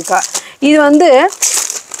அவைலபிலிட்டி இருக்கா. இது வந்து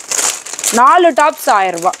 4 டாப்ஸ்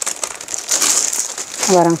 1000 ரூபா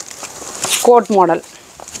வரேன். கோட் மாடல்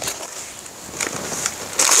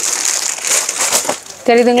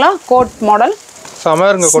தெரியுதுங்களா? Code model.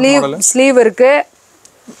 ஸ்லீவ் இருக்குது,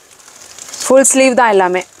 ஃபுல் ஸ்லீவ் தான்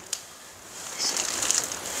எல்லாமே.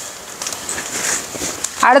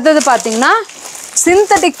 அடுத்தது பார்த்தீங்கன்னா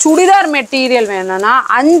சிந்தட்டிக் சுடிதார் மெட்டீரியல் வேணும்னா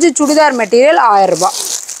 5 சுடிதார் மெட்டீரியல் 1000 ரூபா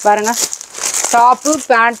பாருங்க. டாப்பு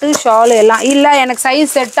பேண்ட்டு ஷாலு எல்லாம். இல்லை எனக்கு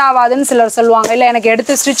சைஸ் செட் ஆகாதுன்னு சிலர் சொல்லுவாங்க, இல்லை எனக்கு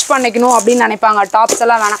எடுத்து ஸ்டிச் பண்ணிக்கணும் அப்படின்னு நினைப்பாங்க, டாப்ஸ்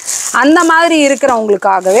எல்லாம் வேணாம். அந்த மாதிரி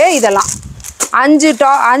இருக்கிறவங்களுக்காகவே இதெல்லாம்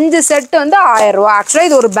 5 செட்டு வந்து 1000 ரூபா. ஆக்சுவலாக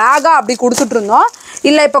இது ஒரு பேக்காக அப்படி கொடுத்துட்ருந்தோம்.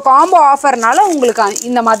 இல்லை இப்போ காம்போ ஆஃபர்னால உங்களுக்கு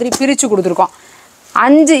இந்த மாதிரி பிரித்து கொடுத்துருக்கோம்.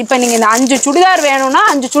 5 இப்போ நீங்கள் இந்த 5 சுடிதார் வேணும்னா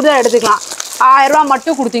 5 சுடிதார் எடுத்துக்கலாம். 1000 ரூபா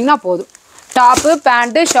மட்டும் கொடுத்தீங்கன்னா போதும். டாப்பு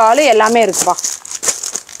பேண்ட்டு ஷாலு எல்லாமே இருக்குப்பா.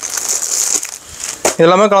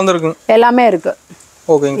 எல்லாமே கலந்துருக்கு. எல்லாமே இருக்குது.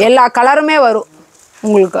 ஓகேங்க. எல்லா கலருமே வரும்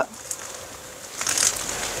உங்களுக்கு.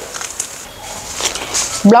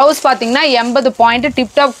 ப்ளவுஸ் பார்த்தீங்கன்னா 80 பாயிண்ட்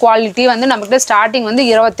டிப்டாப் குவாலிட்டி வந்து நம்மகிட்ட ஸ்டார்டிங் வந்து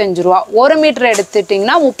 25 ரூபா. 1 மீட்டர்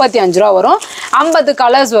எடுத்துட்டிங்கன்னா 35 ரூபா வரும். 50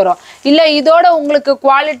 கலர்ஸ் வரும். இல்லை இதோட உங்களுக்கு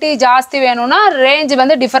குவாலிட்டி ஜாஸ்தி வேணும்னா ரேஞ்ச்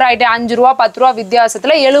வந்து டிஃபர் ஆகிட்டு 5 ரூபா 10 ரூபா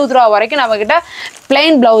வித்தியாசத்தில் 70 ரூபா வரைக்கும் நம்மக்கிட்ட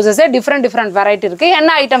பிளெயின் ப்ளவுஸஸே டிஃப்ரெண்ட் வெரைட்டி இருக்குது.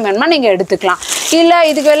 என்ன ஐட்டம் வேணுமா நீங்கள் எடுத்துக்கலாம். இல்லை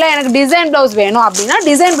இதுக்கு எல்லாம் எனக்கு டிசைன் ப்ளவுஸ் வேணும் அப்படின்னா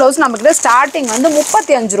டிசைன் ப்ளவுஸ் நம்மக்கிட்ட ஸ்டார்டிங் வந்து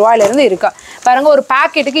 35 ரூபாயிலேருந்து இருக்குது பாருங்கள். ஒரு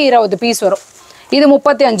பேக்கெட்டுக்கு 20 பீஸ் வரும். இது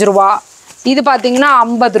 35 ரூபா. இது பார்த்தீங்கன்னா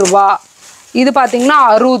 50 ரூபா. இது பார்த்தீங்கன்னா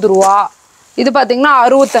 60 ரூபா. இது பார்த்தீங்கன்னா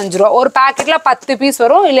 65 ரூபா. ஒரு பேக்கெட்டில் 10 பீஸ்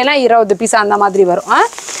வரும், இல்லைன்னா 20 பீஸ் அந்த மாதிரி வரும்.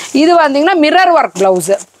 இது பார்த்தீங்கன்னா மிரர் ஒர்க்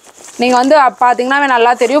ப்ளவுஸு. நீங்கள் வந்து பார்த்தீங்கன்னா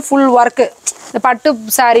நல்லா தெரியும், ஃபுல் ஒர்க்கு இந்த பட்டு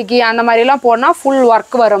சாரிக்கு அந்த மாதிரிலாம் போனால் ஃபுல்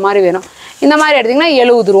ஒர்க் வர மாதிரி வேணும். இந்த மாதிரி எடுத்திங்கன்னா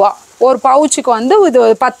 70 ரூபா. ஒரு பவுச்சுக்கு வந்து இது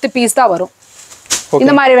 10 பீஸ் தான் வரும்.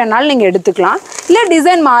 இந்த மாதிரி வேணாலும் நீங்கள் எடுத்துக்கலாம். இல்லை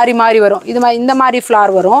டிசைன் மாறி மாறி வரும். இது மாதிரி இந்த மாதிரி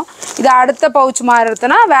ஃப்ளார் வரும். இது அடுத்த பவுச்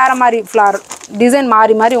மாறுறதுனா வேறு மாதிரி ஃப்ளார் டிசைன்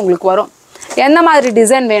மாறி மாறி உங்களுக்கு வரும். எந்த மாதிரி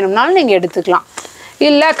டிசைன் வேணும்னாலும் நீங்கள் எடுத்துக்கலாம்.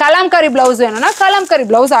 இல்லை கலம்காரி ப்ளவுஸ் வேணும்னா கலம்காரி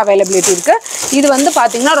ப்ளவுஸ் அவைலபிலிட்டி இருக்குது. இது வந்து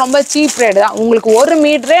பார்த்திங்கன்னா ரொம்ப சீப் ரேட் தான். உங்களுக்கு 1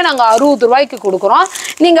 மீட்டரே நாங்கள் 60 ரூபாய்க்கு கொடுக்குறோம்.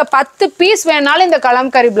 நீங்கள் 10 பீஸ் வேணாலும் இந்த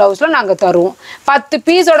கலம்காரி ப்ளவுஸில் நாங்கள் தருவோம். 10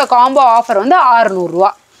 பீஸோட காம்போ ஆஃபர் வந்து 600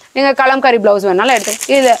 ரூபா. நீங்கள் கலம்காரி ப்ளவுஸ் வேணாலும்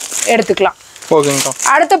இதை எடுத்துக்கலாம்.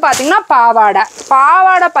 அடுத்து பார்த்தீங்கன்னா பாவாடை.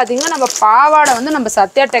 பாவாடை பார்த்தீங்கன்னா நம்ம பாவாடை வந்து நம்ம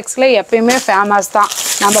சத்யா டெக்ஸ்ல எப்பயுமே ஃபேமஸ் தான்.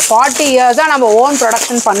 நம்ம 40 இயர்ஸாக நம்ம ஓன்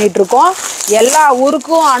ப்ரொடக்ஷன் பண்ணிகிட்ருக்கோம். எல்லா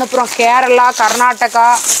ஊருக்கும் அனுப்புகிறோம். கேரளா, கர்நாடகா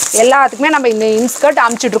எல்லாத்துக்குமே நம்ம இந்த இன்ஸ்கர்ட்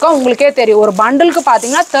அனுப்பிச்சிட்ருக்கோம். உங்களுக்கே தெரியும் ஒரு பண்டிலுக்கு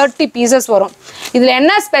பார்த்தீங்கன்னா 30 பீசஸ் வரும். இதில்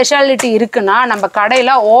என்ன ஸ்பெஷாலிட்டி இருக்குன்னா நம்ம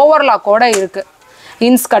கடையில் ஓவர்லாக்கோட இருக்குது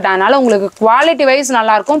இன்ஸ்கர்ட். அதனால் உங்களுக்கு குவாலிட்டி வைஸ்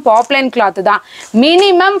நல்லாயிருக்கும். பாப்லைன் கிளாத்து தான்.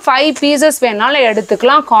 மினிமம் 5 பீசஸ் வேணாலும்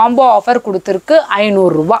எடுத்துக்கலாம். காம்போ ஆஃபர் கொடுத்துருக்கு 500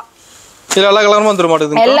 ரூபா. எல்லா கலரும் வந்துட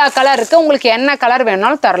மாட்டேங்குது. எல்லா கலர் இருக்குது. உங்களுக்கு என்ன கலர்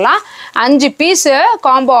வேணாலும் தரலாம். 5 பீஸு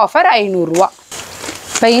காம்போ ஆஃபர் 500 ரூபா.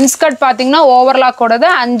 இப்போ இன்ஸ்கர்ட் பார்த்தீங்கன்னா ஓவர்லாக்கோடது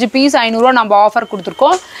 5 பீஸ் 500 ரூபா நம்ம ஆஃபர்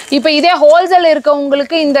கொடுத்துருக்கோம். இப்போ இதே ஹோல்சேல்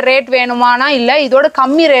இருக்கவங்களுக்கு இந்த ரேட் வேணுமானா இல்லை, இதோட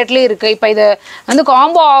கம்மி ரேட்லேயும் இருக்குது. இப்போ இது வந்து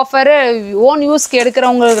காம்போ ஆஃபரு ஓன் யூஸ்க்கு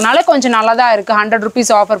எடுக்கிறவங்களுக்குனால கொஞ்சம் நல்லா தான் இருக்குது. 100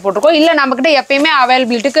 ருபீஸ் ஆஃபர் போட்டிருக்கோம். இல்லை நம்மக்கிட்ட எப்பயுமே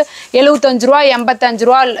அவைலபிலிட்டிக்கு 75 ரூபா 85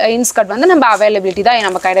 ரூபா இன்ஸ்கர்ட் வந்து நம்ம அவைலபிலிட்டி தான்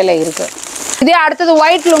நம்ம கடையில் இருக்குது. இதே அடுத்தது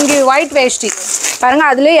ஒயிட் லுங்கி, ஒயிட் வேஷ்டி பாருங்கள்.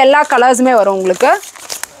 அதுலேயே எல்லா கலர்ஸுமே வரும் உங்களுக்கு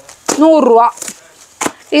 100 ரூபா.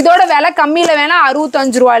 இதோட விலை கம்மியில் வேணால்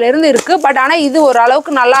 65 ரூபாயிலேருந்து இருக்குது. பட் ஆனால் இது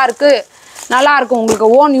ஓரளவுக்கு நல்லாயிருக்கும் உங்களுக்கு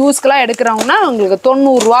ஓன் யூஸ்க்கெலாம் எடுக்கிறவங்கன்னா உங்களுக்கு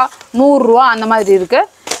 90 ரூபா 100 ரூபா அந்த மாதிரி இருக்குது.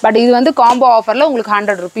 பட் இது வந்து காம்போ ஆஃபரில் உங்களுக்கு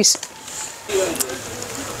 100 ருபீஸ்.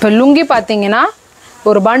 இப்போ லுங்கி பார்த்தீங்கன்னா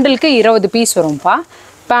ஒரு பண்டிலுக்கு 20 பீஸ் வரும்ப்பா.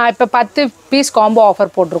 இப்போ 10 பீஸ் காம்போ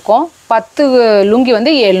ஆஃபர் போட்டிருக்கோம். 10 லுங்கி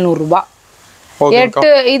வந்து 700 ரூபா.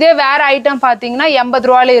 8 இதே வேறு ஐட்டம் பார்த்தீங்கன்னா 80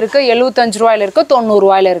 ரூபாயில இருக்குது, 75 ரூபாயில இருக்குது, 90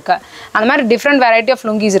 ரூபாயில இருக்குது. அந்த மாதிரி டிஃப்ரெண்ட் வெரைட்டி ஆஃப்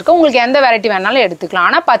லுங்கிஸ் இருக்குது. உங்களுக்கு எந்த வெரைட்டி வேணாலும் எடுத்துக்கலாம்.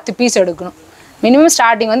 ஆனால் 10 பீஸ் எடுக்கணும். மினிமம்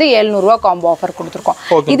ஸ்டார்டிங் வந்து 700 ரூபா காம்போ ஆஃபர் கொடுத்துருக்கோம்.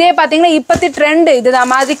 இதே பார்த்தீங்கன்னா இப்போத்தி ட்ரெண்டு இதுதான்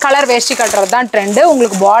மாதிரி கலர் வேஷ்டி கட்டுறது தான் ட்ரெண்டு.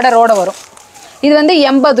 உங்களுக்கு பார்டரோடு வரும். இது வந்து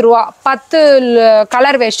 80 ரூபா. 10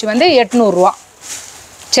 கலர் வேஷ்டி வந்து 800 ரூபா.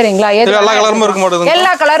 சரிங்களா? எல்லா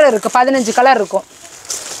கலரும் இருக்குது. 15 கலர் இருக்கும்.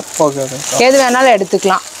 எது வேணாலும்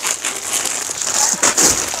எடுத்துக்கலாம்.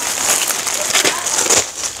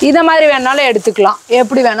 இதை மாதிரி வேணாலும் எடுத்துக்கலாம்.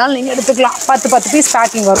 எப்படி வேணாலும் நீங்கள் எடுத்துக்கலாம். 10 பீஸ்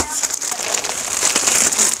பேக்கிங் வரும்.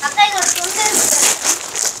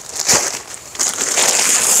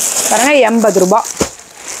 பாருங்க 80 ரூபா.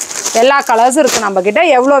 எல்லா கலர்ஸும் இருக்குது நம்மக்கிட்ட.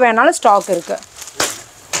 எவ்வளோ வேணாலும் ஸ்டாக் இருக்குது.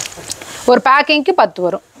 ஒரு பேக்கிங்க்கு 10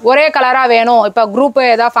 வரும். ஒரே கலராக வேணும், இப்போ குரூப்பு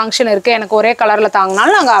ஏதாவது ஃபங்க்ஷன் இருக்குது எனக்கு ஒரே கலரில்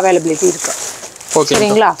தாங்கினாலும் நாங்கள் அவைலபிலிட்டி இருக்குது.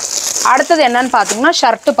 சரிங்களா? அடுத்தது என்னன்னு பார்த்தீங்கன்னா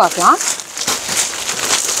ஷர்ட்டு பார்க்கலாம்.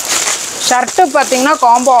 ஷர்ட்டு பார்த்தீங்கன்னா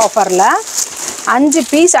காம்போ ஆஃபரில் 5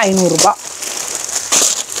 பீஸ் 500 ரூபா.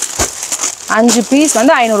 5 பீஸ்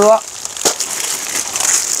வந்து 500 ரூபா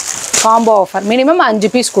காம்போ ஆஃபர். மினிமம் 5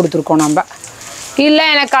 பீஸ் கொடுத்துருக்கோம் நம்ம. இல்லை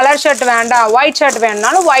எனக்கு கலர் ஷர்ட் வேண்டாம், ஒயிட் ஷர்ட்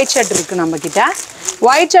வேணுனாலும் ஒயிட் ஷர்ட் இருக்குது நம்மக்கிட்ட.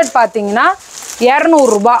 ஒயிட் ஷர்ட் பார்த்தீங்கன்னா 200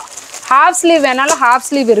 ரூபா. ஹாஃப் ஸ்லீவ் வேணாலும் ஹாஃப்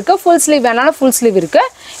ஸ்லீவ் இருக்குது, ஃபுல் ஸ்லீவ் வேணாலும் ஃபுல் ஸ்லீவ் இருக்குது.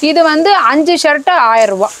 இது வந்து 5 ஷர்ட்டு 1000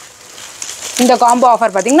 ரூபா. இந்த காம்போ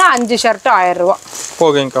ஆஃபர் பார்த்தீங்கன்னா 5 ஷர்ட்டு 1000 ரூபா.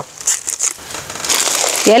 ஓகேங்கக்கா.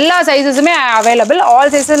 எல்லா சைஸஸுமே அவைலபிள்.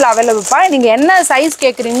 All sizes அவைலபிள்ப்பா. நீங்கள் என்ன சைஸ்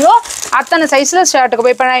கேட்குறீங்களோ அத்தனை சைஸில் ஷர்ட்டுக்கு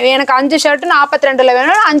போய் இப்போ எனக்கு 5 ஷர்ட்டு 42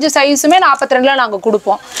 வேணும், 5 சைஸுமே 42 நாங்கள்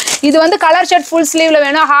கொடுப்போம். இது வந்து கலர் ஷர்ட் ஃபுல் ஸ்லீவில்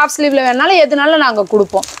வேணும், ஹாஃப் ஸ்லீவில் வேணாலும் எதுனாலும் நாங்கள்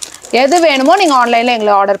கொடுப்போம். எது வேணுமோ நீங்கள் ஆன்லைனில்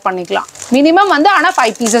எங்களை ஆர்டர் பண்ணிக்கலாம். மினிமம் வந்து ஆனால்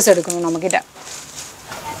 5 பீசஸ் எடுக்கணும் நம்மக்கிட்ட.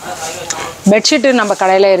 பெட்ஷீட்டு நம்ம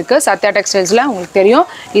கடையில் இருக்குது சத்யா டெக்ஸ்டைல்ஸில். உங்களுக்கு தெரியும்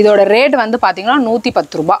இதோட ரேட் வந்து பார்த்தீங்கன்னா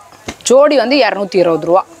 110 ரூபா. ஜோடி வந்து 220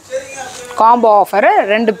 ரூபா. காம்போ ஆஃபரு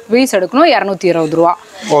 2 பீஸ் எடுக்கணும் 220 ரூபா.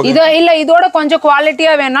 இது இல்லை இதோட கொஞ்சம்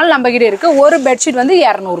குவாலிட்டியாக வேணாலும் நம்மக்கிட்ட இருக்குது. ஒரு பெட்ஷீட் வந்து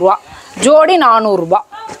 200 ரூபா, ஜோடி 400 ரூபா.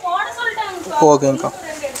 ஓகேங்கக்கா.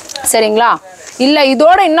 சரிங்களா? இல்லை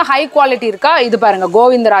இதோட இன்னும் ஹை குவாலிட்டி இருக்கா? இது பாருங்கள்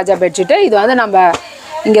கோவிந்தராஜா பெட்ஷீட்டு. இது வந்து நம்ம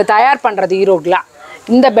இங்கே தயார் பண்ணுறது ஈரோட்டில்.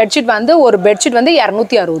 இந்த பெட்ஷீட் வந்து ஒரு பெட்ஷீட் வந்து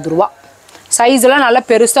 260 ரூபா. சைஸ்லாம் நல்லா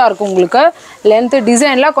பெருசாக இருக்கும். உங்களுக்கு லென்த்து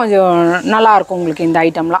டிசைன்லாம் கொஞ்சம் நல்லாயிருக்கும். உங்களுக்கு இந்த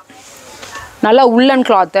ஐட்டம்லாம் நல்லா உள்ளன்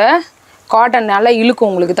கிளாத்து, காட்டன் நல்லா இழுக்கும்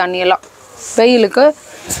உங்களுக்கு. தண்ணியெல்லாம் வெயிலுக்கு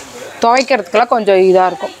துவைக்கிறதுக்கெல்லாம் கொஞ்சம் இதாக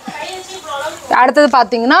இருக்கும். அடுத்தது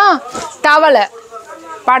பார்த்தீங்கன்னா டவலை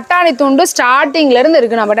பட்டாணி துண்டு ஸ்டார்டிங்லேருந்து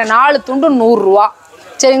இருக்குது நம்மகிட்ட. 4 துண்டு 100 ரூபா.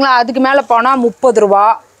 சரிங்களா? அதுக்கு மேலே போனால் 30 ரூபா.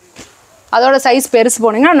 அதோட சைஸ் பெருசு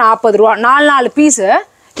போனீங்கன்னா 40 ரூபா. 4 பீஸு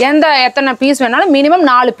எத்தனை பீஸ் வேணாலும் மினிமம்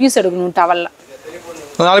 4 பீஸ் எடுக்கணும் டவலில்.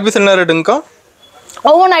 4 பீஸ் என்ன ரேட்டுங்கக்கா?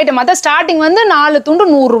 ஒவ்வொரு ஐட்டம் அதான் ஸ்டார்டிங் வந்து 4 துண்டு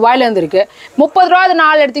 100 ரூபாயிலேருந்து இருக்குது. 30 ரூபா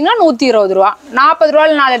 4 எடுத்திங்கன்னா 120 ரூபா, 40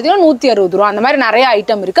 ரூபாயில் 4 எடுத்திங்கன்னா 160 ரூபா. அந்த மாதிரி நிறைய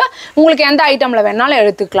ஐட்டம் இருக்குது. உங்களுக்கு எந்த ஐட்டமில் வேணாலும்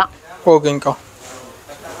எடுத்துக்கலாம். ஓகேங்கக்கா.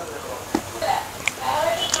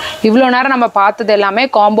 இவ்வளோ நேரம் நம்ம பார்த்தது எல்லாமே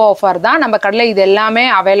காம்போ ஆஃபர் தான். நம்ம கடையில் இது எல்லாமே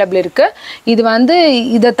அவைலபிள் இருக்குது. இது வந்து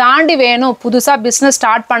இதை தாண்டி வேணும், புதுசாக பிஸ்னஸ்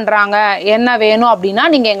ஸ்டார்ட் பண்ணுறாங்க, என்ன வேணும் அப்படின்னா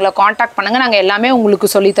நீங்கள் எங்களை காண்டாக்ட் பண்ணுங்கள். நாங்கள் எல்லாமே உங்களுக்கு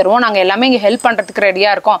சொல்லி தருவோம். நாங்கள் எல்லாமே இங்கே ஹெல்ப் பண்ணுறதுக்கு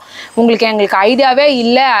ரெடியாக இருக்கோம். எங்களுக்கு ஐடியாவே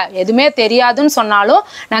இல்லை, எதுவுமே தெரியாதுன்னு சொன்னாலும்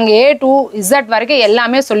நாங்கள் A to Z வரைக்கும்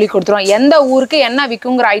எல்லாமே சொல்லி கொடுத்துருவோம். எந்த ஊருக்கு என்ன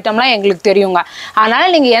விற்குங்கிற ஐட்டம்லாம் எங்களுக்கு தெரியுங்க.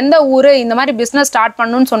 அதனால் நீங்கள் எந்த ஊர் இந்த மாதிரி பிஸ்னஸ் ஸ்டார்ட்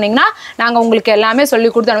பண்ணணும்னு சொன்னீங்கன்னா நாங்கள் உங்களுக்கு எல்லாமே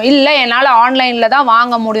சொல்லி கொடுத்துருவோம். இல்லை என்னால் ஆன்லைனில் தான்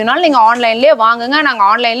வாங்க முடியும், நீங்கள் ஆன்லைன்லேயே வாங்குங்க, நாங்கள்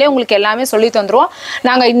ஆன்லைன்லேயே உங்களுக்கு எல்லாமே சொல்லி தந்துடுவோம்.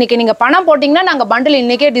 நாங்கள் இன்றைக்கி நீங்கள் பணம் போட்டிங்கன்னா நாங்கள் பண்டில்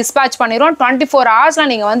இன்றைக்கே டிஸ்பேச் பண்ணிடுவோம். 24 ஹவர்ஸில்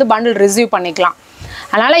நீங்கள் வந்து பண்டில் ரிசீவ் பண்ணிக்கலாம்.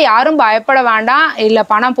 அதனால் யாரும் பயப்பட வேண்டாம், இல்லை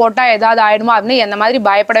பணம் போட்டால் ஏதாவது ஆகிடுமா அப்படின்னு எந்த மாதிரி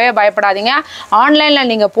பயப்படாதீங்க. ஆன்லைனில்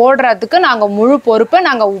நீங்கள் போடுறதுக்கு நாங்கள் முழு பொறுப்பு.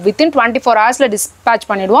 நாங்கள் வித்தின் 24 ஹவர்ஸில் டிஸ்பேச்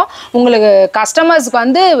பண்ணிவிடுவோம். உங்களுக்கு கஸ்டமர்ஸ்க்கு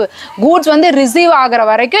வந்து கூட்ஸ் வந்து ரிசீவ் ஆகிற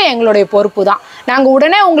வரைக்கும் எங்களுடைய பொறுப்பு தான். நாங்கள்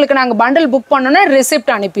உடனே உங்களுக்கு நாங்கள் பண்டில் புக் பண்ணோன்னே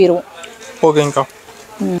ரிசிப்ட் அனுப்பிடுவோம். ஓகேங்கக்கா.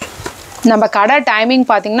 நம்ம கடை டைமிங்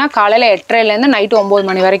பார்த்தீங்கன்னா காலையில் 8:30லேருந்து நைட்டு 9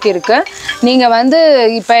 மணி வரைக்கும் இருக்குது. நீங்கள் வந்து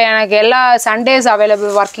இப்போ எனக்கு எல்லா சண்டேஸ்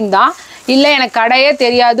அவைலபிள் ஒர்க்கிங் தான். இல்லை எனக்கு கடையே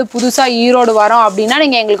தெரியாது, புதுசாக ஈரோடு வரோம் அப்படின்னா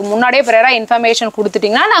நீங்கள் எங்களுக்கு முன்னாடியே ப்ரேயராக இன்ஃபர்மேஷன்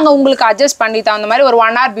கொடுத்துட்டிங்கன்னா நாங்கள் உங்களுக்கு அட்ஜஸ்ட் பண்ணி தகுந்த மாதிரி ஒரு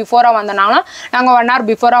 1 hour பிஃபோராக வந்தோம்னாலும் நாங்கள் 1 hour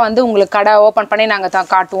பிஃபோராக வந்து உங்களுக்கு கடை ஓப்பன் பண்ணி நாங்கள்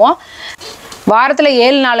காட்டுவோம். வாரத்தில்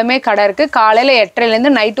 7 நாளுமே கடை இருக்குது. காலையில்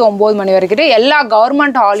 8:30லேருந்து நைட்டு 9 மணி வரைக்கும். எல்லா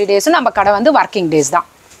கவர்மெண்ட் ஹாலிடேஸும் நம்ம கடை வந்து ஒர்க்கிங் டேஸ் தான்.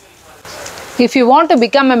 If you want to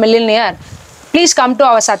become a millionaire, please come to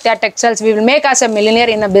our Sathya Textiles. We will make us a millionaire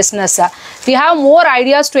in a business. We have more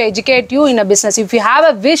ideas to educate you in a business. If you have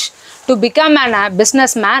a wish to become a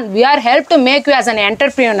businessman, we are help to make you as an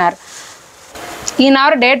entrepreneur. In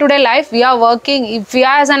our day-to-day life, we are working. If we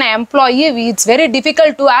are as an employee, it's very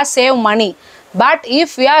difficult to save money. But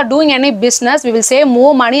if we are doing any business, we will save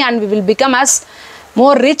more money and we will become as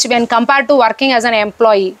more rich when compared to working as an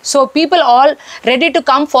employee. So people all ready to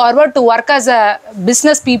come forward to work as a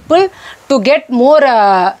business people to get more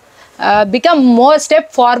become more step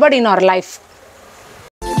forward in our life.